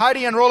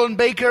 Heidi and Roland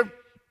Baker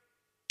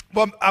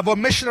were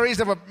missionaries.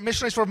 They were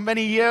missionaries for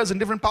many years in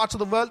different parts of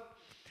the world.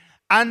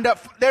 And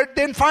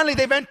then finally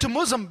they went to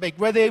Mozambique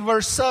where they were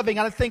serving.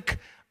 And I think,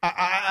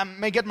 I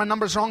may get my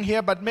numbers wrong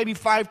here, but maybe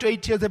 5 to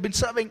 8 years they've been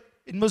serving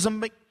in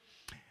Mozambique.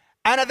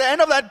 And at the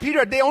end of that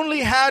period, they only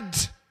had,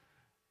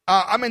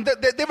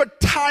 they were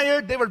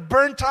tired, they were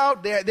burnt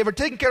out. They were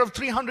taking care of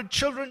 300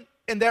 children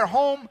in their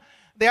home.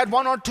 They had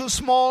 1 or 2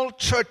 small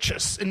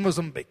churches in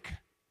Mozambique.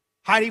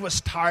 Heidi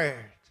was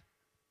tired.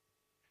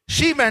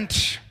 She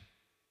went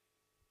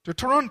to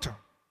Toronto.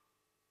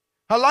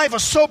 Her life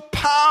was so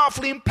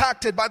powerfully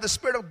impacted by the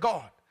Spirit of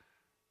God.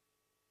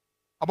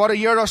 About a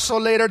year or so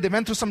later, they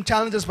went through some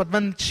challenges, but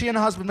when she and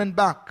her husband went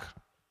back,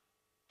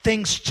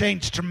 things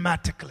changed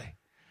dramatically.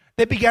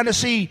 They began to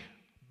see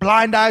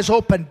blind eyes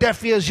open,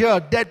 deaf ears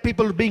heard, dead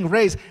people being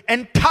raised,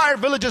 entire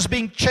villages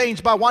being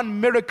changed by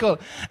one miracle.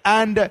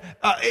 And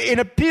in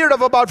a period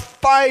of about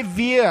 5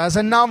 years,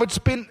 and now it's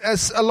been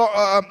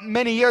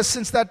many years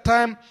since that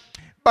time,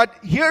 but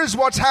here's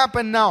what's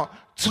happened now.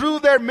 Through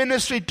their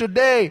ministry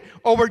today,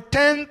 over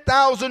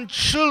 10,000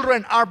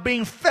 children are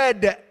being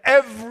fed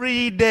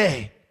every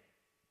day.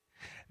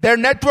 Their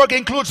network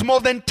includes more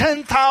than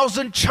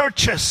 10,000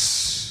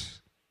 churches.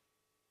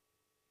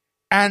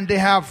 And they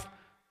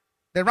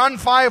run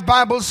 5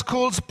 Bible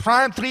schools,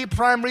 3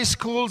 primary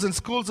schools, and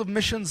schools of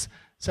missions,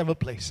 several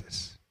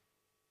places.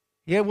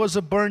 Here was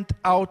a burnt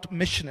out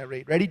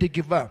missionary, ready to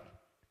give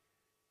up.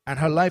 And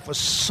her life was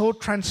so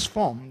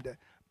transformed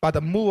by the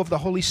move of the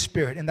Holy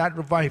Spirit in that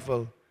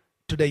revival.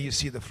 Today you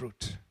see the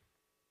fruit.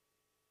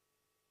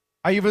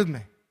 Are you with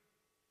me?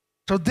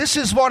 So this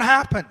is what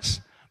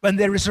happens when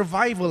there is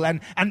revival and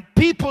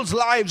people's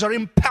lives are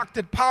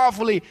impacted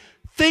powerfully.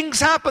 Things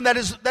happen that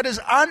is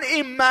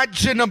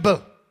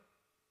unimaginable.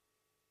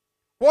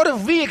 What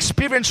if we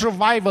experience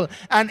revival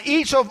and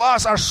each of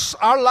us,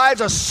 our lives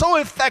are so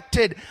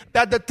affected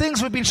that the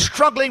things we've been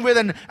struggling with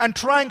and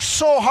trying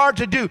so hard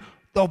to do,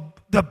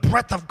 the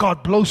breath of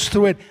God blows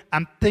through it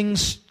and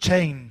things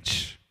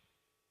change.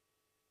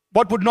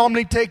 What would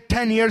normally take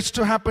 10 years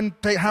to happen,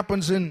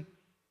 happens in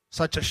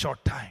such a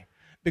short time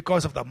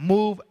because of the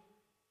move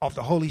of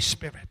the Holy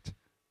Spirit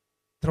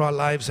through our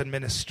lives and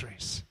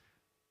ministries.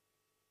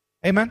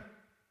 Amen?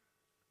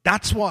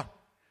 That's what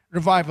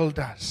revival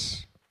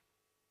does.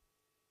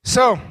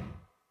 So,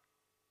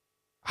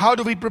 how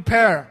do we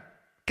prepare?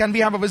 Can we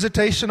have a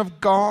visitation of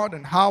God?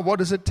 And what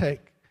does it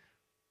take?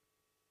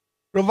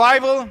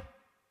 Revival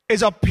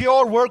is a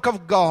pure work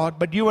of God,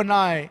 but you and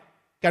I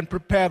can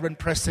prepare and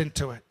press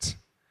into it.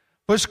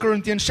 1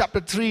 Corinthians chapter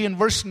 3 and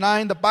verse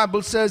 9, the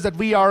Bible says that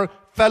we are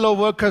fellow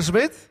workers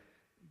with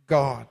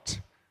God.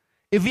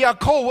 If we are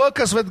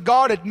co-workers with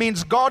God, it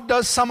means God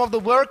does some of the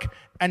work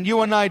and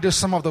you and I do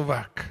some of the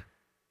work.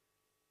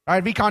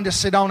 Right? We can't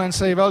just sit down and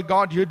say, well,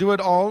 God, you do it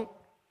all.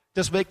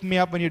 Just wake me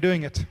up when you're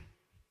doing it.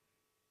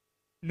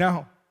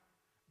 No.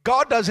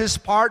 God does His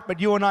part, but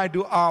you and I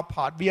do our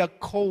part. We are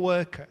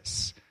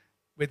co-workers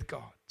with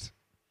God.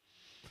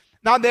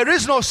 Now, there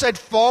is no set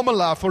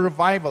formula for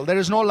revival. There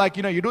is no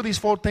you do these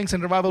 4 things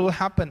and revival will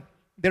happen.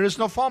 There is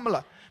no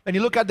formula. When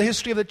you look at the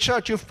history of the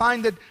church, you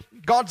find that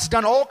God's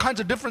done all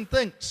kinds of different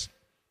things.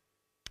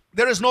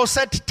 There is no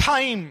set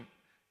time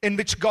in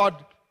which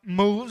God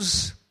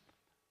moves.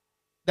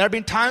 There have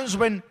been times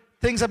when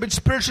things have been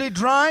spiritually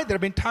dry. There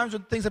have been times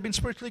when things have been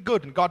spiritually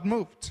good and God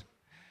moved.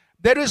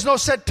 There is no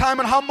set time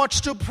on how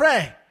much to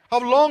pray, how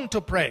long to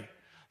pray.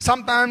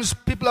 Sometimes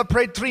people have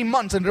prayed 3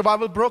 months and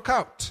revival broke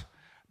out.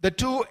 The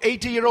 2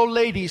 80-year-old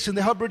ladies in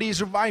the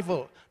Hebrides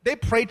revival, they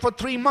prayed for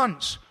 3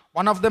 months.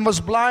 One of them was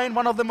blind,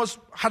 one of them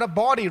had a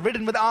body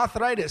ridden with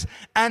arthritis.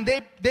 And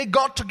they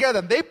got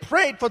together, they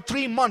prayed for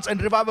 3 months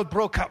and revival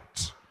broke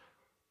out.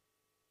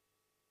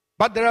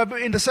 But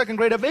in the Second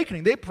Great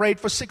Awakening, they prayed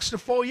for 6 to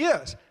 4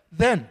 years.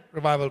 Then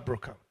revival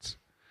broke out.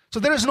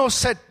 So there is no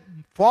set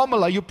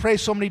formula. You pray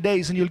so many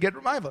days and you'll get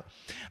revival.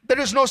 There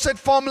is no set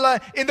formula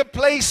in the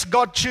place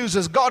God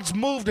chooses. God's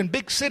moved in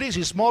big cities.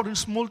 He's moved in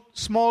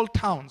small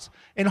towns,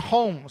 in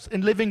homes, in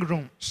living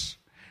rooms.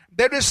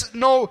 There is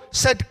no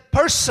set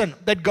person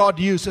that God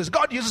uses.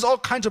 God uses all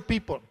kinds of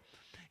people.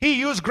 He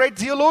used great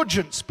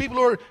theologians, people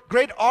who are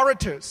great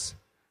orators.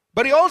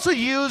 But He also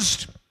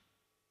used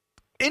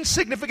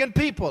insignificant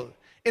people.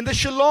 In the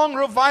Shillong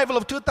revival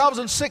of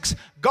 2006,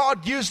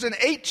 God used an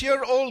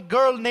 8-year-old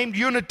girl named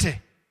Unity.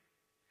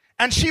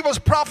 And she was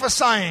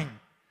prophesying.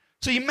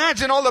 So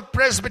imagine all the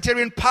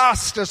Presbyterian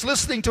pastors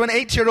listening to an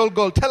 8-year-old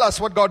girl tell us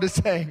what God is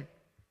saying.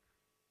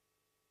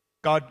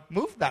 God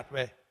moved that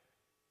way.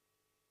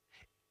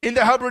 In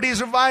the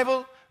Hebrides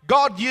revival,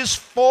 God used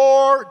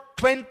 4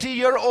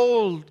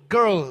 20-year-old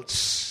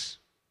girls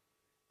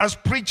as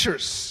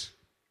preachers.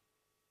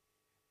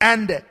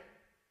 And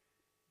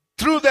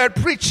through their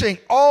preaching,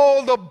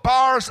 all the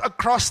bars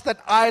across that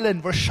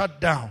island were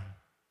shut down.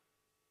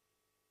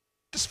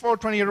 Just 4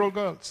 20-year-old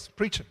girls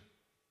preaching.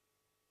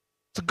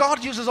 So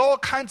God uses all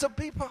kinds of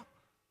people.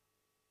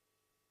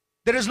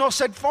 There is no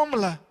set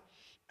formula.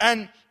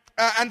 And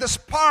the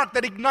spark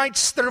that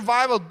ignites the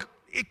revival,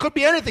 it could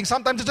be anything.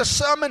 Sometimes it's a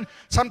sermon.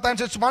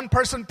 Sometimes it's one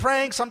person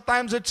praying.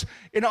 Sometimes it's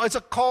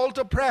a call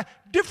to prayer.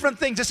 Different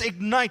things just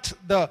ignite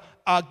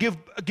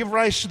give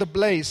rise to the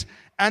blaze.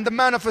 And the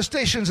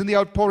manifestations in the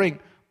outpouring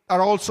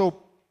are also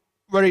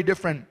very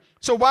different.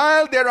 So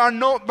while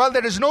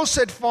there is no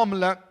set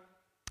formula,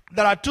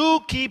 there are 2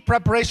 key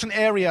preparation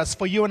areas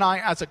for you and I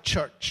as a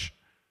church.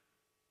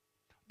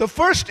 The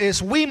first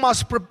is we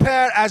must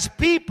prepare as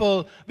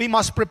people, we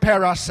must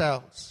prepare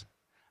ourselves.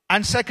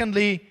 And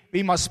secondly,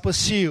 we must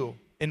pursue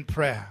in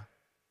prayer.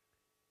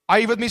 Are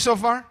you with me so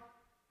far?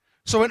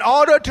 So in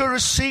order to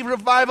receive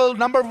revival,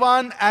 number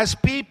 1, as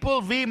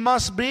people, we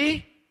must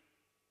be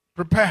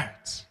prepared.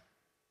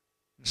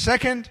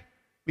 Second,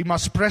 we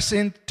must press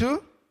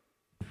into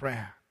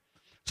prayer.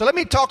 So let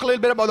me talk a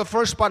little bit about the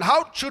first part.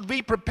 How should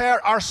we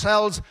prepare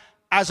ourselves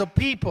as a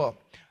people?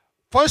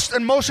 First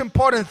and most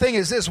important thing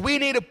is this. We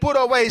need to put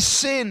away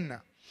sin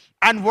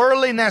and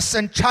worldliness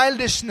and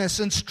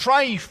childishness and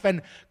strife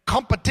and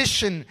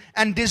competition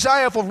and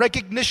desire for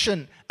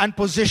recognition and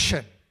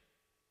position.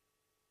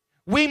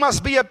 We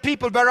must be a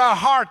people where our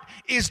heart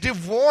is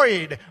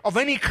devoid of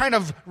any kind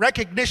of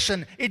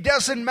recognition. It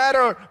doesn't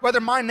matter whether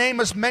my name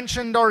is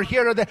mentioned or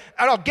here or there.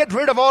 Get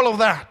rid of all of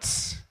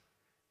that.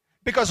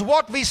 Because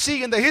what we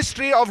see in the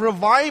history of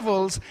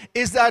revivals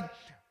is that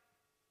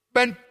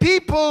when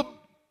people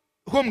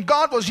whom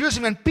God was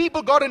using, when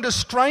people got into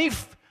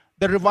strife,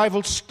 the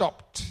revival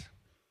stopped.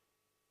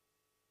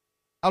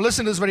 Now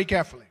listen to this very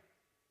carefully.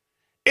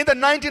 In the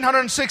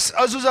 1906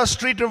 Azusa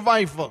Street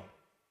revival,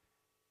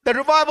 the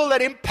revival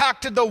that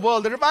impacted the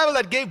world, the revival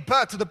that gave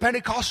birth to the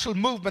Pentecostal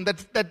movement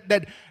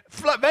that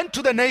went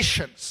to the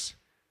nations,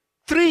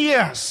 3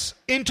 years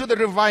into the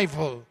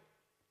revival,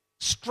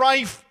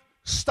 strife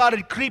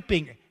started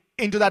creeping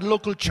into that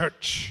local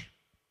church.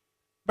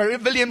 Where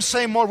William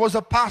Seymour was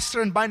a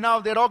pastor, and by now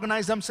they had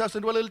organized themselves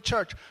into a little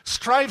church.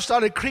 Strife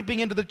started creeping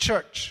into the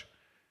church.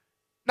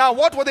 Now,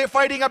 what were they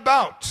fighting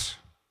about?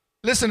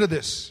 Listen to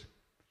this.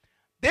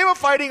 They were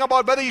fighting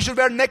about whether you should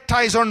wear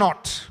neckties or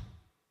not.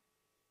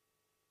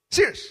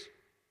 Serious.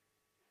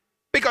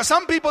 Because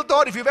some people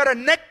thought if you wear a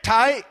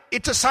necktie,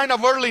 it's a sign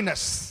of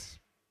worldliness.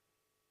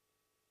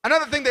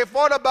 Another thing they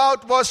fought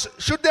about was,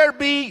 should there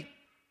be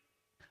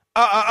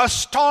a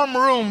storm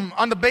room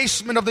on the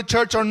basement of the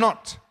church or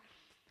not?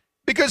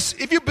 Because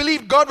if you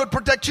believe God would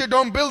protect you,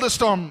 don't build a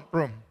storm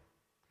room.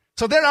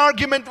 So their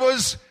argument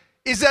was,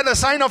 is that a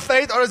sign of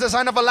faith or is it a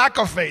sign of a lack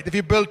of faith if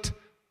you built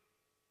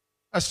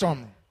a storm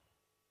room?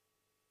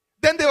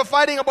 Then they were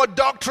fighting about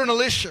doctrinal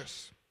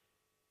issues.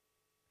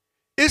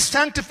 Is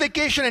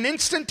sanctification an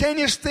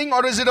instantaneous thing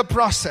or is it a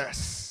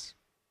process?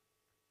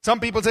 Some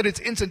people said it's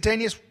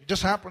instantaneous, it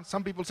just happens.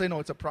 Some people say no,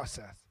 it's a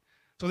process.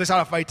 So they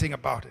started fighting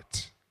about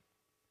it.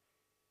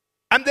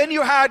 And then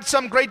you had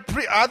some great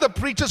other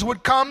preachers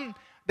would come.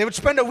 They would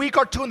spend a week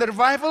or 2 in the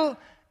revival,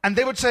 and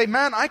they would say,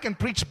 man, I can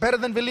preach better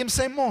than William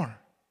Seymour.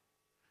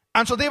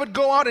 And so they would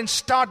go out and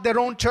start their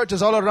own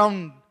churches all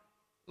around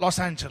Los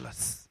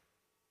Angeles.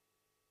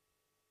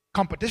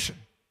 Competition.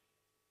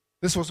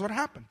 This was what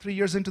happened 3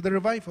 years into the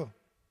revival.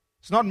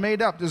 It's not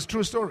made up. This is a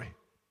true story.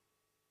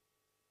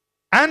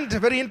 And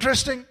very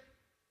interesting,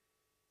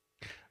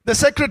 the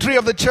secretary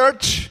of the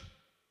church,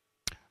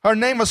 her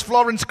name was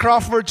Florence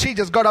Crawford. She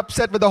just got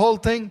upset with the whole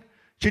thing.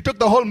 She took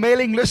the whole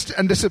mailing list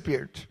and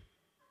disappeared.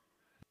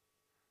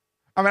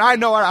 I mean, I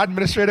know our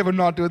administrator would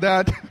not do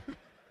that.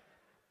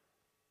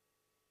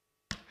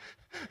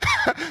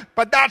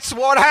 But that's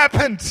what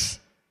happens.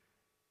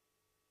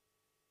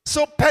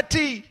 So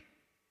petty.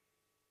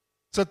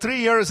 So 3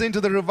 years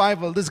into the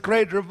revival, this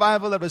great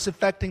revival that was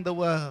affecting the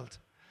world,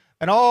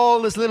 and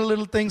all these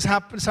little things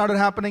started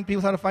happening,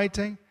 people started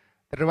fighting,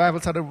 the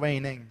revival started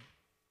waning.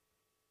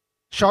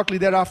 Shortly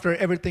thereafter,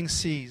 everything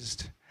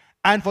ceased.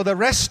 And for the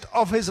rest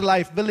of his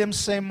life, William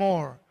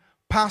Seymour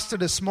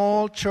pastored a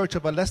small church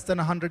of less than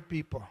 100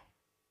 people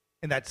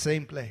in that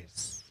same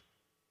place.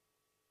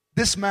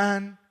 This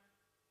man,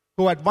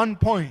 who at one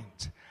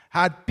point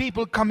had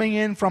people coming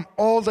in from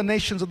all the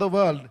nations of the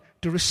world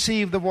to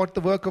receive the work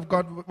of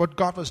God, what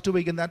God was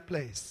doing in that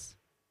place,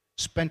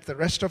 spent the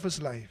rest of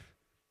his life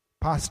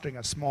pastoring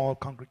a small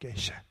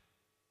congregation.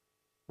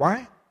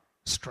 Why?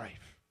 Strife.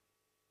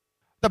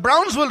 The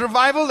Brownsville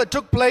revival that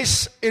took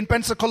place in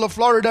Pensacola,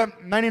 Florida,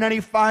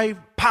 1995,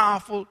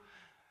 powerful.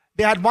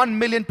 They had 1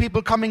 million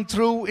people coming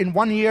through in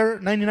 1 year,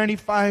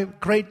 1995,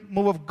 great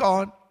move of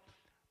God.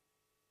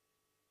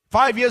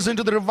 5 years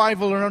into the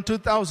revival, around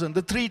 2000,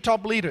 the 3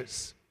 top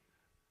leaders,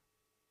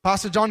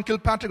 Pastor John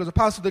Kilpatrick was a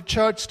pastor of the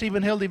church,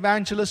 Stephen Hill, the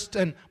evangelist,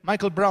 and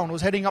Michael Brown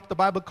was heading up the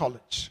Bible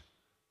college.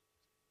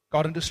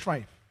 Got into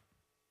strife.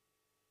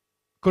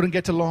 Couldn't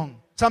get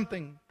along.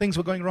 Things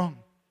were going wrong.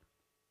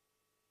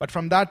 But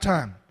from that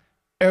time,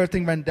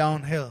 everything went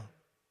downhill.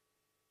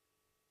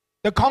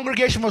 The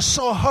congregation was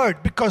so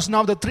hurt because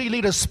now the 3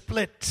 leaders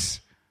split.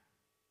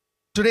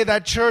 Today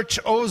that church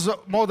owes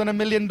more than $1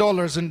 million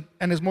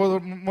and is more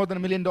than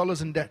 $1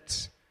 million in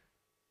debt.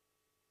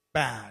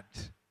 Bad.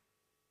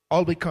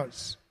 All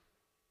because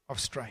of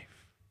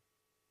strife.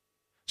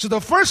 So the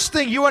first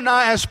thing you and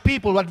I as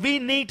people, what we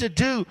need to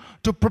do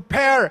to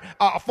prepare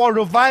for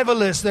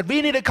revival is that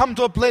we need to come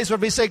to a place where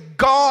we say,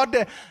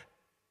 God,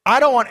 I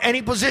don't want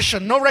any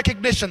position, no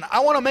recognition.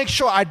 I want to make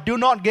sure I do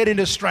not get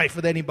into strife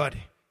with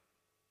anybody.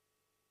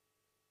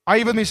 Are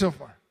you with me so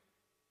far?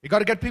 We got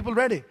to get people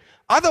ready.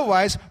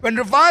 Otherwise, when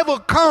revival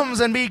comes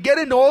and we get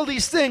into all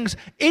these things,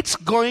 it's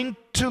going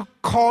to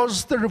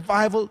cause the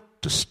revival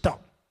to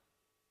stop.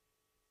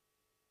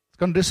 It's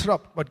going to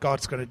disrupt what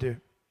God's going to do.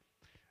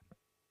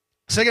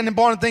 Second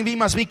important thing, we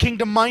must be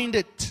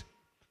kingdom-minded.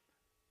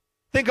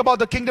 Think about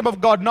the kingdom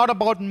of God, not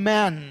about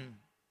man.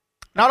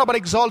 Not about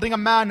exalting a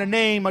man, a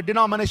name, a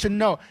denomination.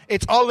 No,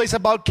 it's always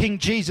about King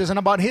Jesus and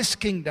about His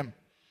kingdom.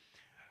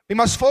 We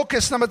must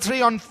focus, number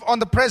 3, on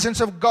the presence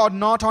of God,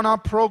 not on our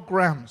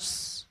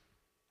programs.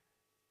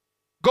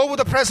 Go with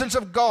the presence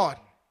of God.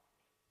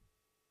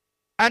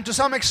 And to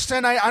some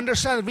extent, I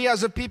understand that we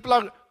as a people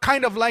are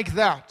kind of like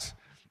that.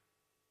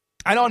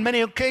 I know on many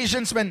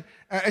occasions when,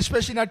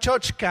 especially in our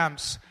church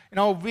camps,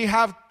 we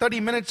have 30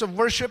 minutes of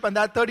worship, and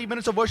that 30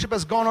 minutes of worship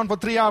has gone on for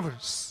 3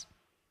 hours.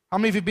 How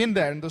many of you have been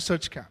there in those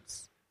church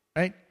camps?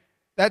 Right?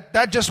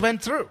 That just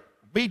went through.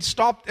 We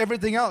stopped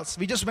everything else.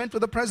 We just went to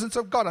the presence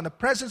of God. And the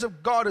presence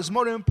of God is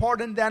more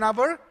important than our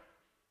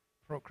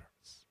programs.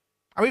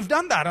 And we've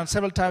done that on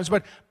several times.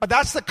 But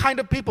that's the kind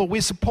of people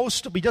we're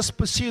supposed to be. Just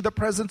pursue the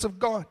presence of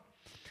God.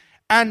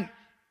 And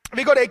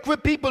we got to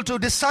equip people to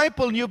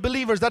disciple new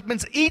believers. That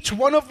means each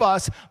one of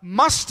us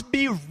must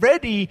be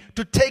ready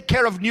to take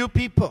care of new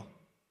people.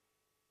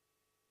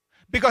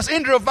 Because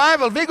in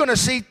revival, we're going to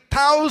see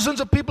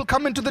thousands of people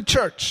come into the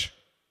church.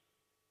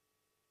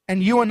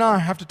 And you and I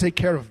have to take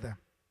care of them.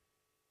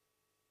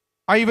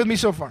 Are you with me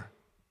so far?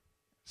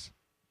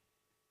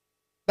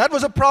 That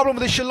was a problem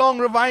with the Shillong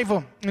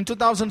revival in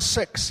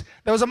 2006.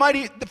 There was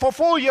for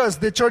 4 years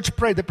the church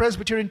prayed, the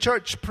Presbyterian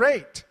church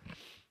prayed.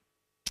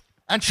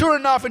 And sure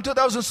enough, in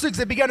 2006,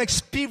 they began to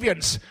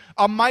experience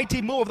a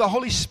mighty move of the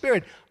Holy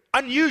Spirit.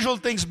 Unusual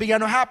things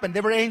began to happen.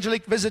 There were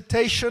angelic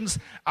visitations.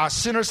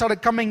 Sinners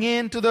started coming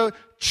into the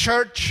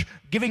church,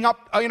 giving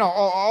up,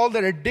 all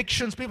their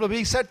addictions. People were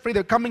being set free.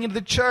 They're coming into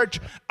the church.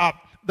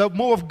 The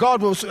move of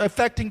God was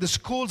affecting the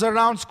schools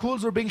around.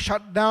 Schools were being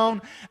shut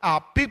down.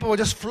 People were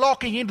just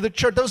flocking into the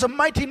church. There was a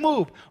mighty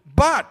move.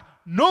 But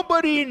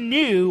nobody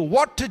knew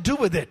what to do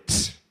with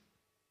it.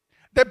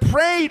 They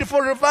prayed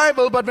for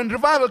revival, but when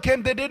revival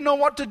came, they didn't know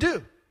what to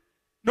do.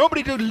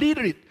 Nobody to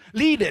lead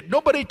it.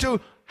 Nobody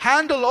to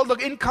handle all the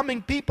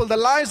incoming people, the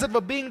lives that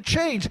were being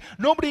changed.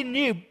 Nobody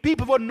knew.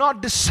 People were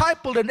not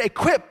discipled and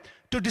equipped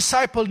to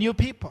disciple new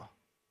people.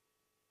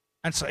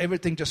 And so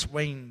everything just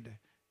waned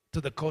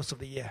to the course of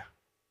the year.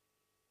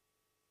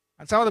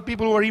 And some of the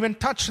people who were even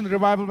touched in the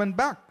revival went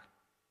back.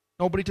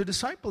 Nobody to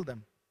disciple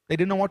them. They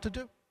didn't know what to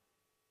do.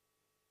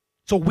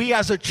 So we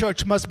as a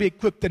church must be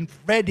equipped and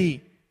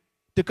ready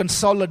to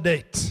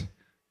consolidate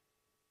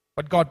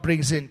what God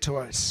brings into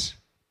us.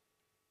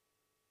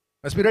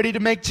 Must be ready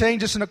to make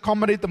changes and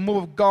accommodate the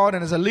move of God.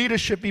 And as a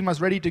leadership, we must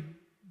be ready to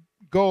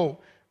go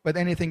with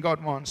anything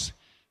God wants.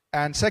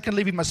 And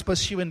secondly, we must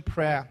pursue in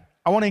prayer.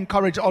 I want to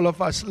encourage all of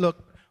us,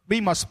 look,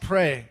 we must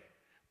pray.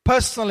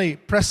 Personally,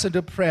 press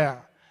into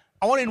prayer.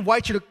 I want to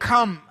invite you to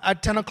come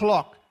at 10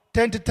 o'clock.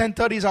 10 to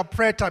 10:30 is our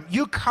prayer time.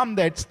 You come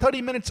there. It's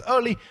 30 minutes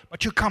early,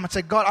 but you come and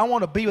say, God, I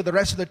want to be with the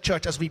rest of the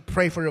church as we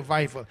pray for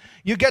revival.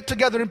 You get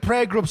together in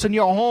prayer groups in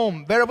your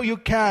home, wherever you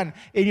can,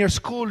 in your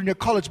school, in your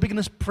college,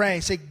 begin to pray.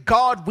 Say,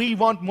 God, we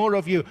want more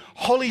of you.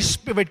 Holy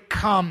Spirit,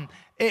 come.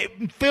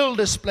 Fill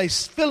this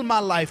place. Fill my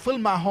life. Fill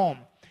my home.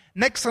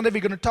 Next Sunday,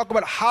 we're going to talk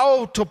about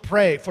how to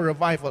pray for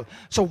revival.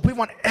 So we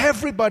want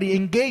everybody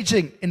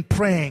engaging in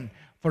praying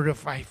for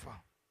revival.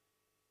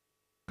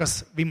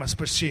 Because we must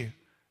pursue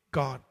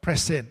God,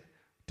 press in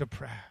to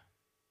prayer.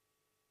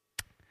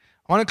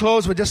 I I want to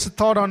close with just a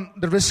thought on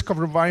the risk of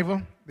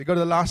revival. We go to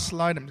the last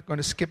slide. I'm going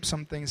to skip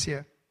some things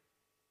here.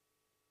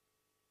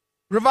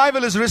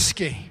 Revival is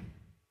risky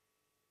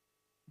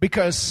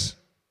because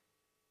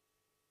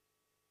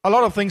a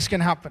lot of things can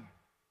happen.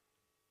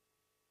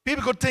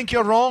 People could think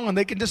you're wrong and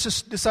they can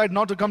just decide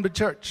not to come to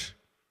church.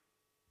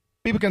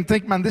 People can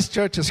think, man, this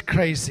church is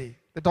crazy.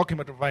 They're talking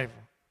about revival.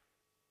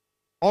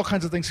 All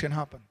kinds of things can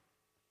happen.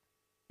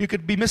 You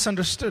could be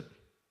misunderstood.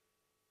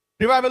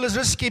 Revival is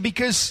risky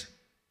because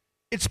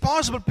it's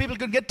possible people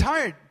could get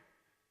tired.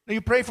 Now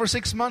you pray for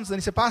 6 months, then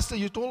you say, Pastor,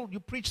 you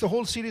preached the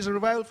whole series of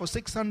revival for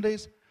 6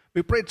 Sundays.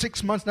 We prayed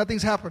 6 months,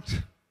 nothing's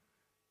happened.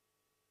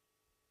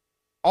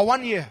 Or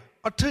 1 year,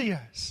 or 2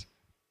 years.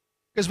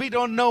 Because we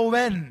don't know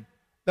when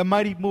the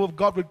mighty move of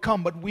God would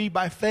come, but we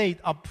by faith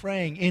are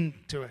praying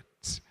into it.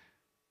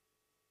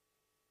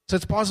 So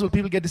it's possible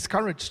people get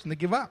discouraged and they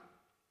give up.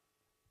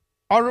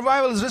 Our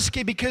revival is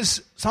risky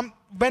because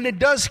when it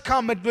does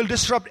come, it will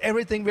disrupt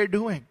everything we're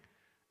doing.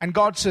 And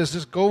God says,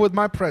 just go with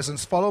my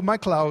presence, follow my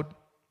cloud,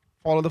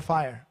 follow the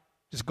fire.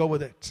 Just go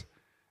with it.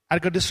 And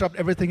it could disrupt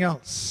everything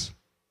else.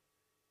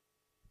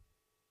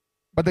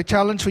 But the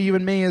challenge for you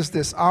and me is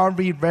this: are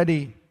we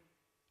ready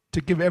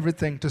to give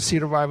everything to see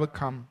revival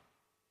come?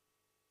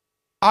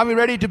 Are we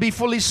ready to be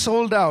fully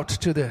sold out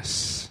to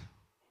this?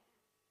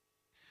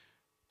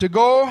 To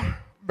go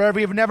where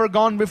we've never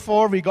gone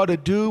before, we got to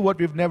do what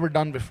we've never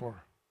done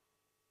before.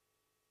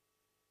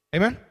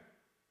 Amen?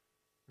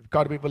 We've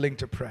got to be willing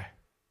to pray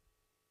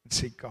and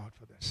seek God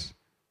for this.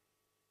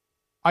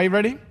 Are you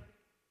ready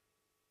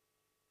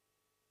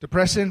to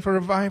press in for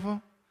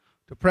revival?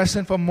 To press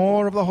in for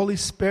more of the Holy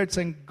Spirit,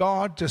 saying,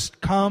 God, just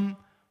come,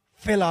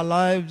 fill our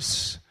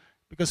lives,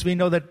 because we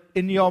know that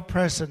in your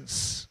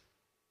presence,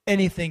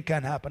 anything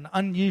can happen.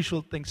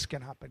 Unusual things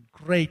can happen.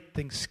 Great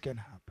things can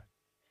happen.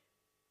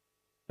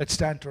 Let's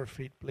stand to our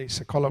feet, please.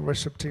 I call our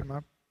worship team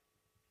up.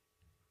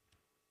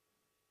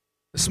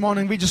 This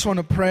morning, we just want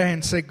to pray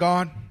and say,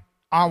 God,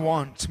 I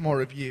want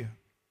more of you.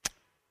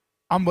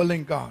 I'm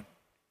willing, God,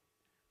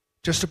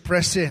 just to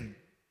press in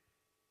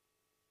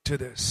to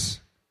this.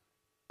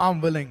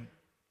 I'm willing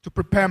to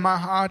prepare my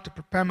heart, to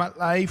prepare my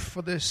life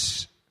for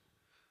this.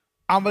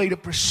 I'm willing to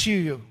pursue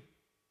you.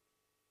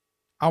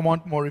 I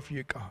want more of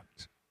you, God.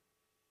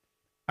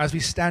 As we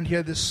stand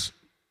here this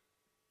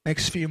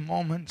next few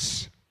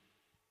moments,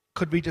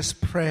 could we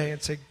just pray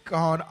and say,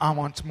 God, I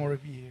want more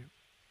of you.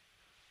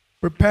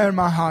 Prepare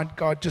my heart,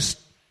 God.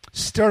 Just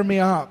stir me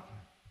up.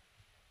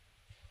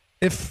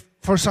 If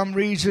for some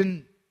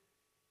reason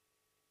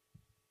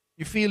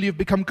you feel you've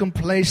become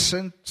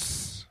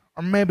complacent,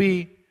 or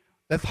maybe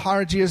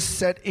lethargy has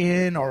set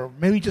in, or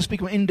maybe just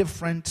become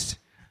indifferent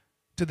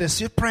to this,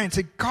 you pray and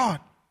say, God,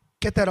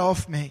 get that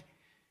off me.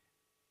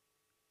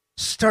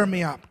 Stir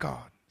me up,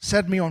 God.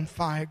 Set me on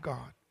fire,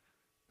 God.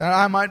 That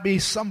I might be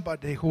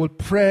somebody who will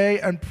pray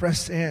and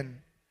press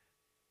in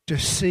to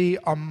see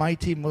a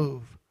mighty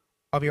move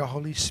of your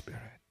Holy Spirit.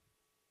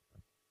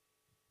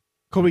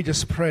 Could we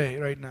just pray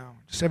right now?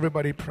 Just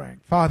everybody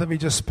praying. Father, we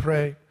just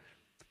pray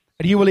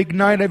that you will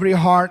ignite every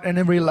heart and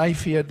every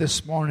life here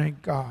this morning,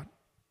 God.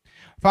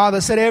 Father,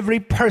 set every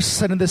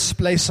person in this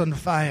place on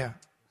fire.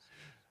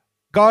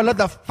 God, let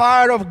the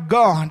fire of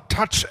God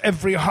touch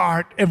every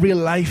heart, every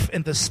life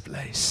in this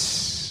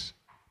place.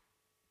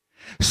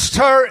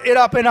 Stir it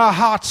up in our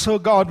hearts, oh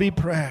God, we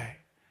pray.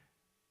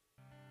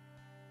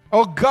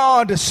 Oh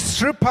God,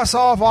 strip us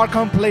off our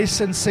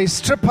complacency,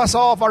 strip us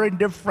off our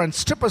indifference,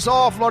 strip us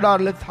off, Lord, our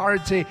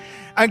lethargy.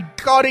 And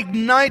God,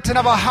 ignite in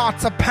our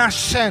hearts a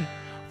passion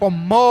for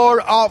more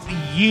of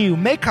you.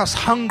 Make us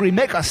hungry,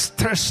 make us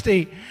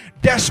thirsty,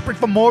 desperate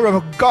for more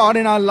of God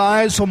in our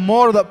lives, for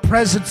more of the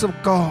presence of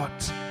God.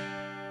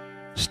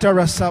 Stir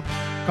us up,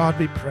 God,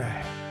 we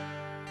pray.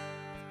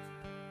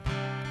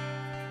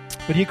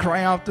 Would you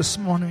cry out this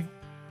morning?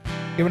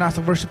 Even as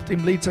the worship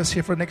team leads us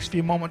here for the next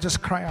few moments,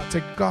 just cry out.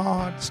 Say,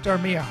 God, stir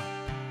me up.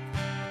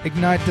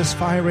 Ignite this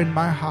fire in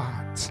my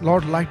heart.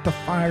 Lord, light the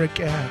fire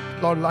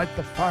again. Lord, light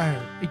the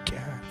fire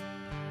again.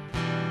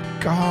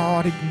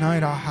 God,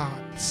 ignite our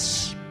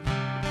hearts.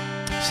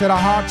 Set our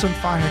hearts on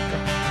fire,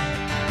 God.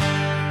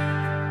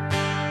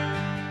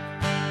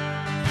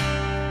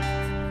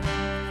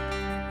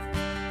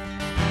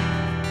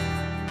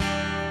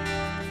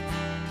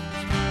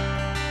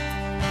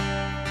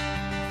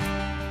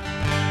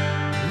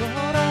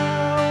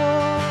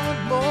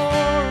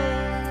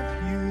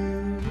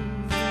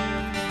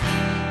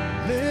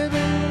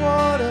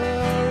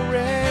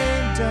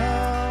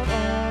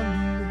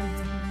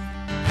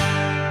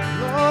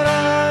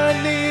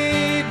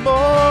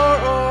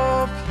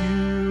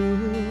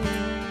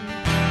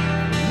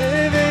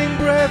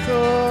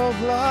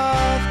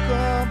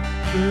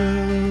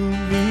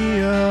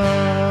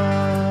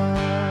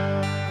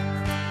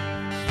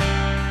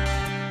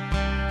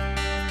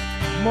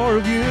 More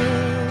of you.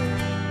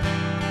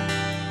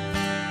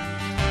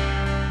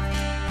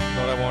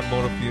 Lord, I want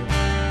more of you.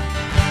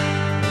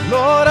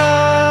 Lord,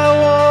 I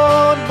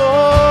want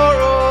more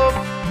of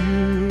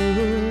you.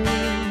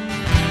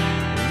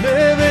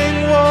 Living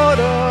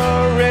water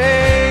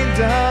rain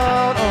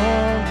down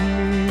on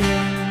me.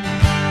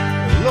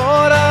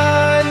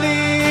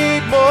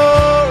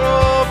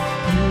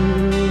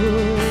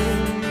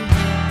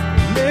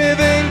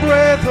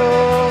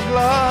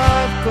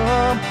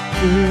 come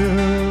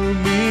fill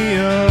me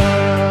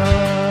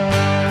up.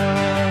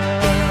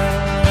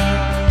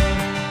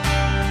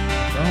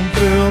 Come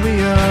fill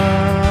me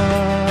up.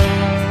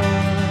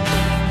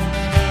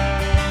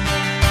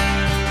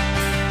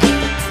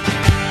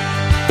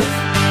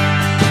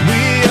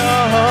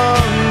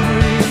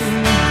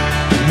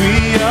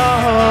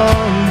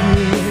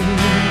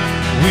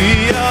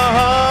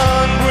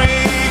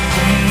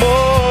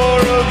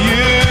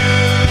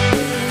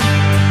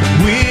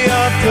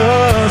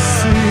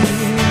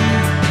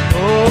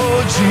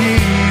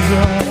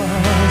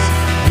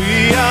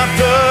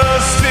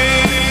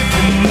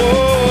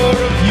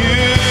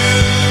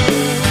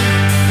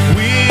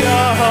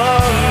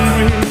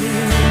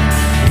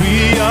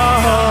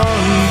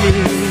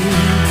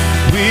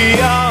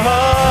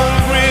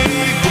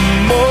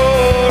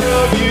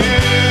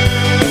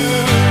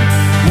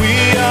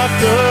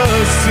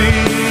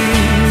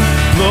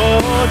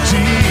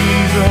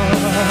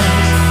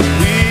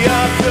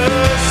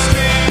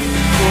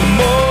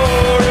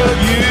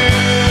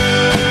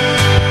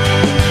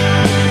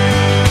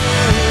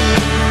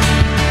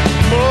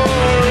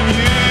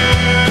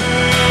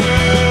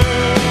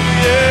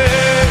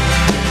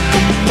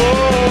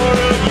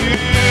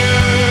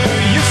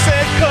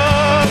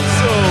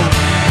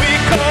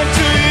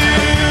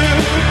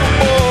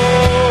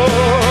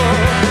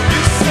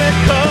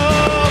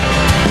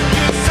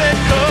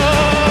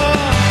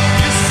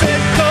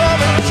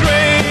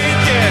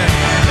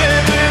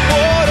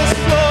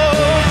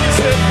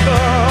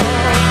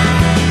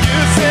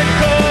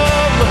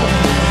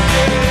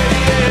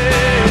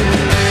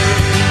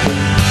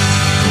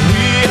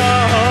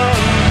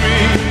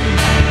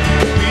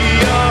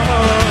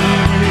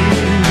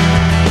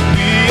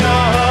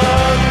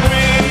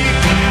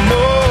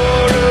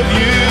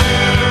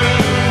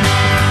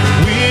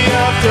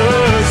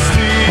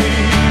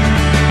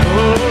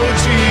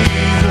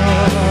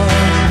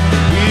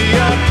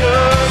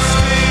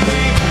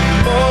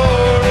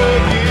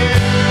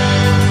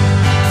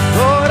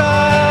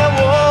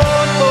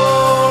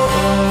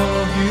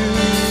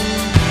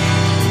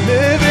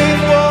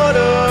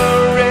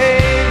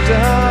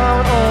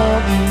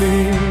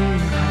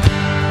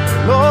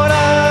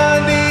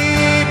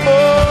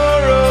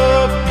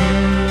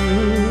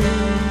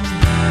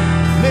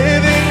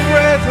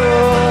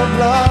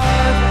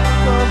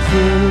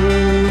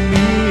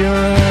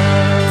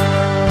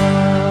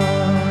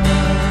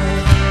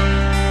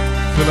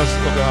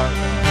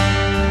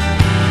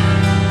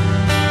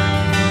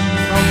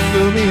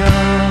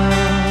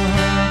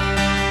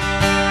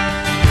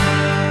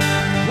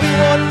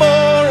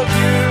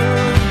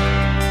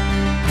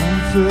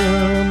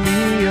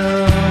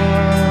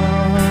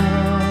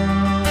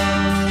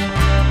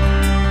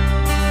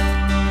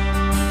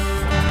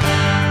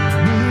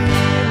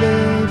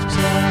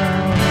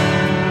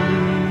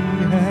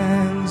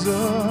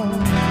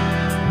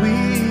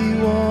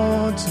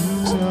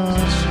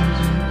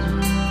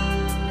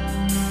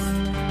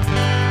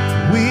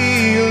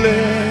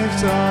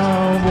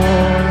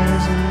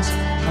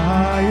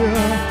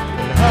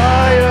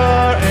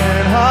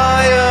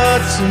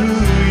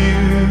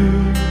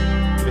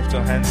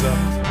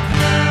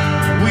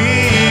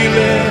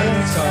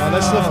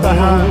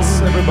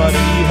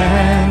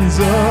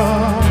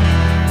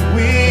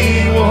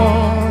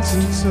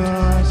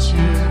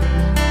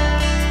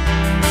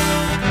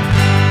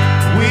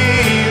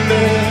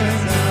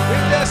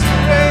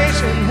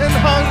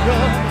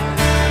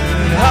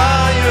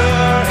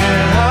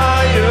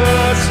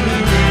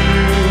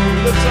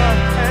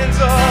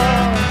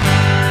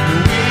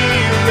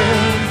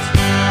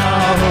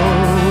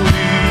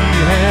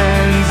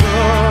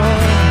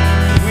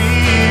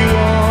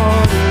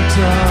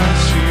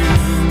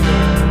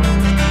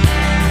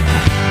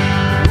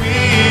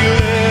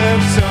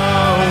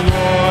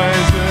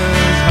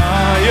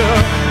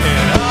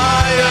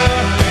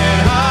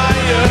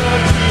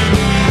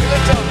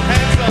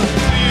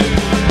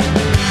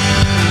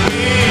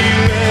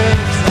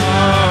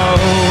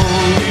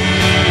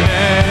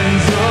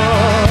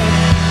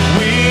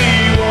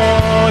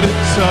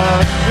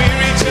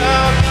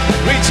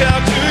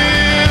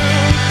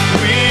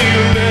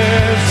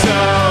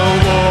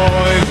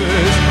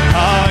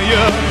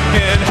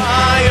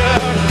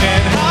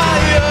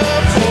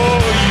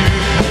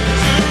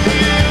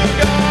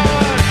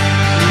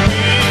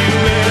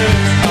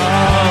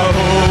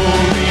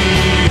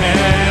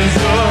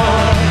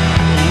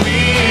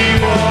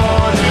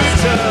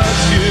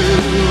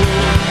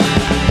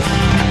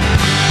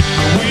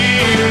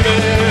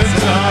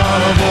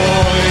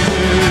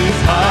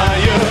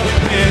 Higher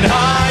and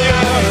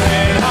higher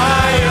and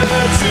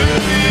higher.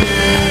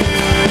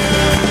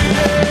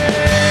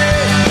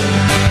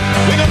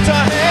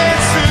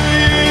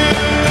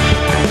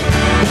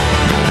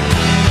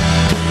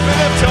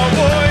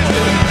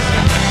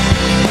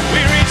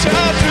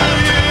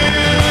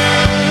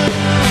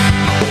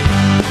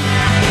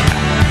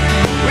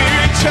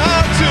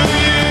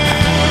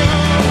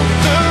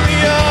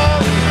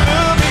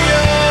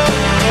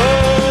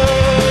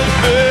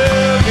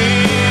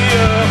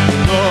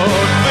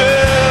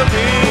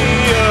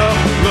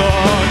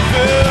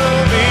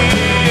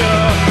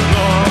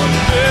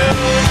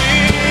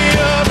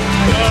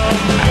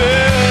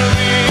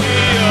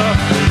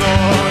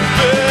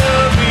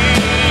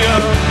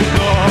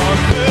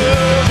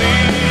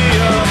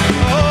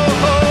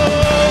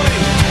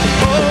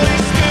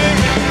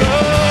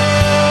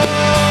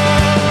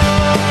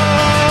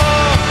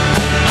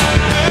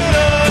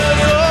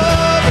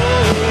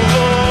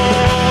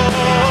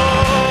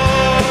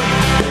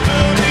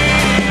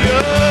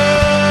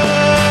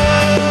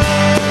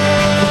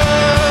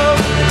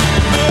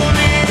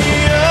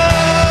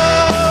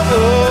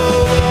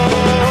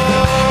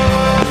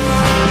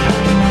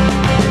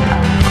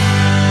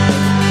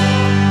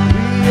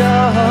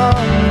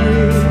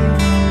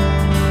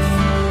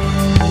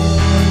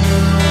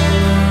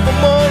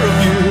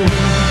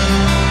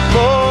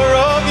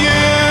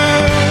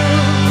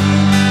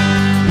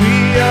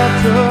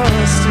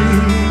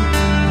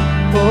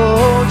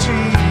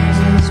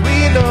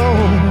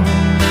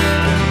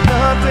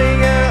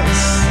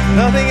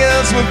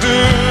 Jesus will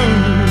do.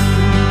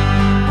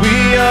 We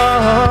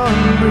are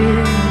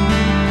hungry.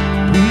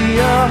 We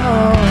are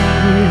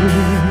hungry.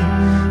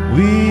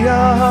 We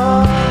are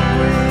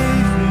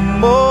hungry for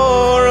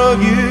more of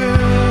you.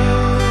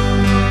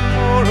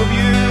 More of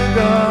you,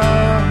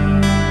 God.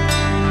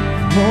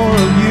 More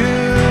of you.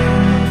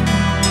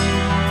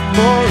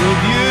 More of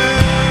you.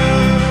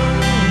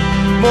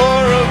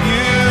 More of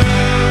you.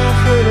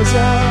 Fill us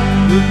up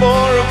with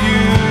more of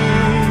you.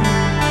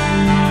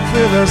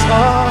 Fill us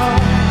up.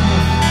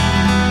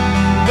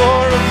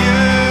 More of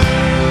you.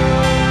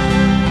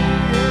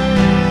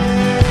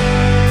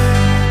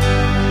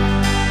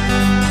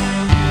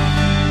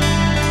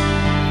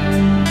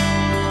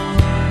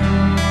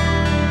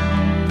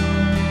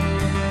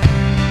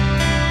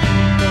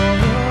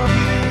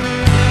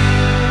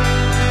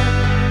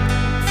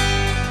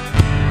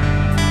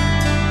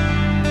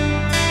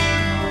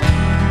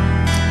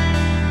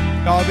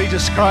 God, we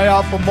just cry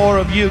out for more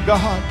of you,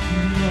 God.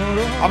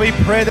 We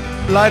pray that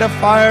you light a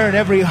fire in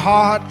every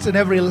heart and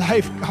every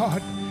life,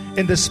 God,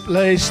 in this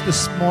place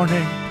this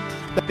morning.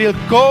 That we'll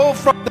go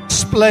from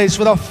this place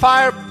with a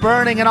fire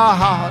burning in our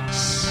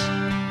hearts.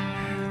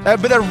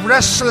 That with a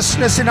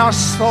restlessness in our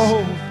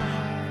soul.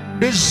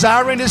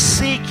 Desiring to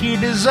seek you,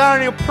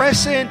 desiring to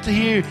press into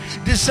you,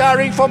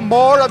 desiring for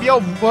more of your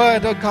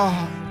word, oh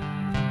God.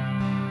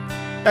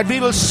 That we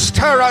will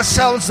stir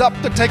ourselves up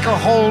to take a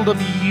hold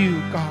of you,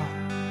 God.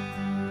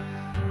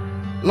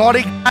 Lord,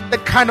 ignite the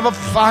kind of a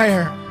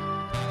fire.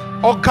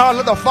 Oh God,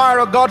 let the fire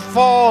of God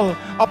fall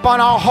upon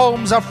our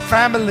homes, our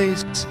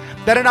families.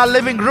 That in our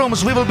living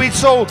rooms we will be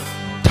so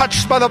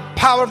touched by the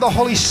power of the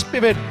Holy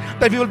Spirit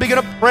that we will begin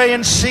to pray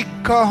and seek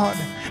God.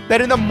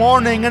 That in the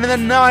morning and in the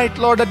night,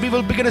 Lord, that we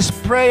will begin to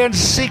pray and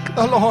seek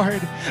the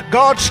Lord.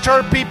 God,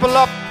 stir people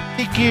up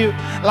to seek you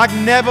like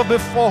never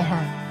before.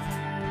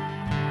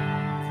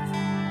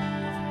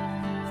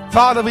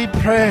 Father, we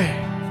pray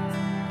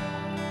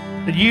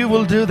that you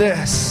will do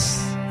this.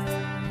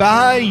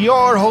 By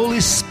your Holy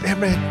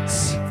Spirit,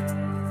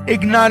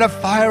 ignite a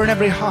fire in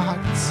every heart.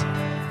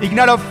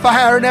 Ignite a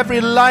fire in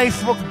every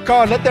life, oh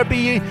God. Let there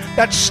be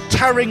that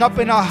stirring up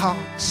in our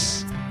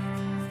hearts.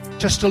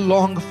 Just to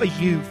long for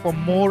you, for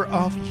more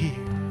of you.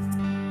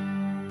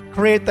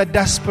 Create that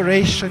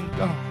desperation,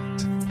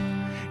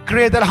 God.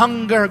 Create that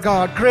hunger,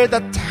 God. Create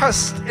that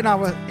thirst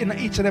in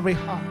each and every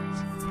heart.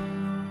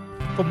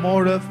 For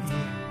more of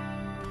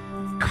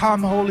you.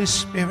 Come, Holy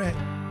Spirit.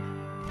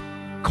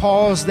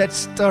 Cause that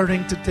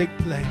stirring to take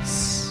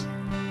place.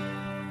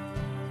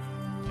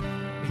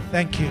 We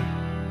thank you.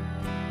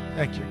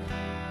 Thank you.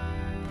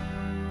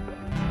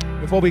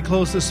 Before we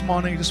close this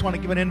morning, I just want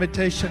to give an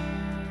invitation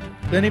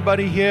to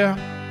anybody here.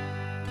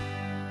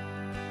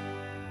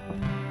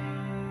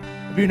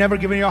 If you've never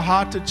given your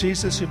heart to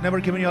Jesus, you've never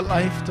given your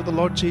life to the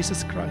Lord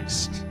Jesus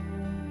Christ.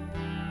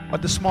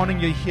 But this morning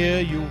you're here,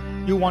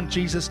 you want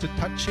Jesus to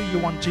touch you, you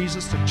want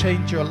Jesus to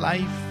change your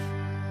life.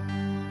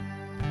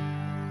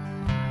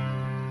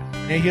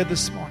 You're here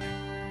this morning.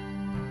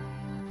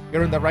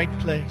 You're in the right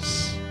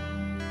place.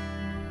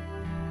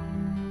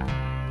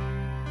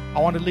 I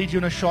want to lead you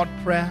in a short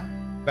prayer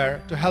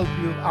to help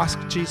you ask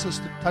Jesus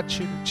to touch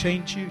you, to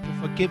change you, to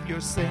forgive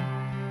your sin,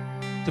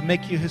 to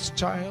make you his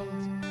child.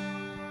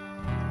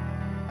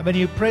 And when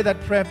you pray that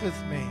prayer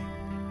with me,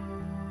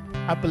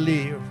 I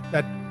believe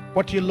that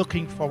what you're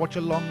looking for, what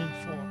you're longing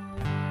for,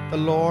 the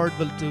Lord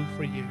will do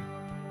for you.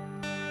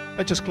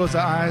 Let's just close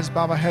our eyes,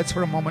 bow our heads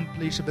for a moment,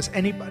 please. If there's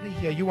anybody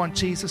here, you want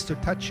Jesus to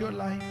touch your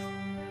life,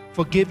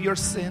 forgive your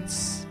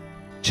sins,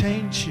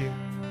 change you,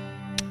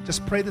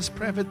 just pray this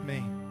prayer with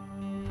me.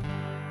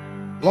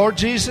 Lord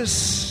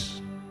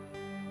Jesus,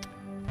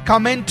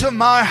 come into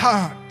my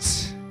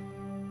heart.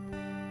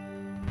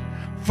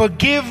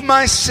 Forgive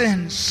my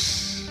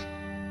sins.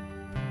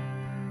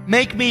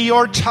 Make me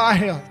your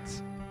child.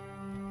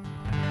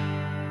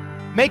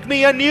 Make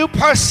me a new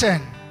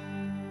person.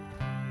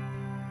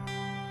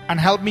 And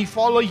help me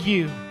follow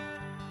you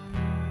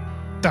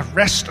the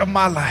rest of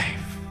my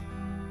life.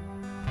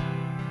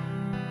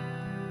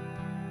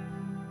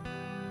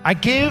 I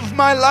give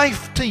my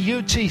life to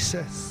you,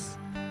 Jesus,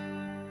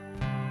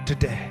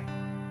 today.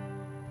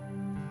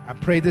 I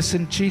pray this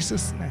in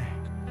Jesus' name.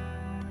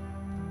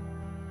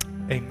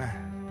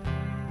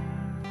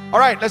 Amen. All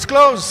right, let's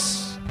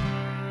close.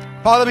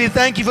 Father, we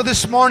thank you for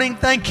this morning.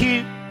 Thank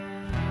you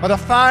for the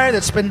fire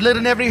that's been lit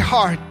in every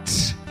heart.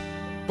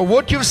 For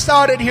what you've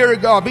started here,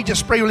 God, we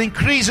just pray you'll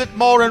increase it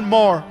more and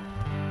more.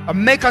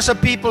 And make us a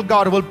people,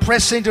 God, who will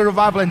press into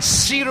revival and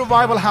see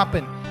revival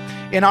happen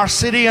in our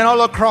city and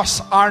all across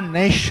our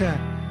nation.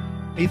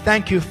 We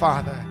thank you,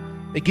 Father.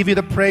 We give you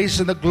the praise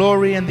and the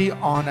glory and the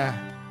honor.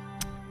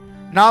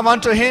 Now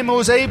unto him who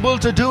is able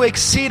to do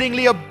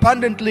exceedingly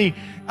abundantly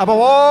above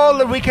all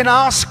that we can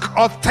ask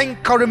or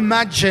think or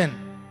imagine.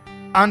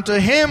 Unto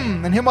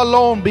him and him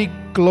alone be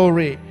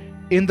glory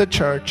in the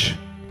church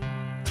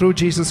through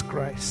Jesus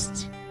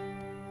Christ.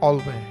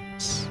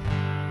 Always.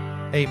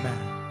 Amen.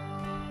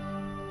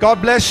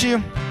 God bless you.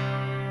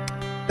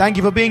 Thank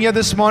you for being here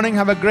this morning.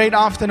 Have a great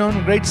afternoon,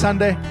 a great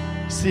Sunday.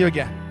 See you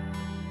again.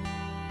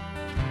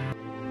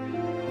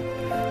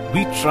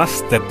 We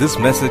trust that this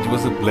message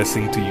was a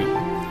blessing to you.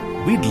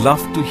 We'd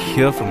love to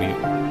hear from you.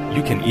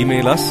 You can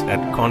email us at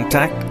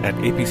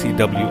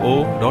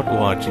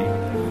contact@apcwo.org.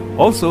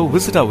 Also,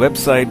 visit our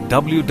website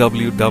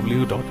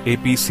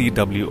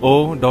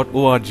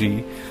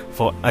www.apcwo.org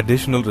for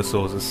additional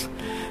resources.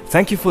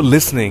 Thank you for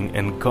listening,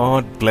 and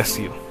God bless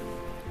you.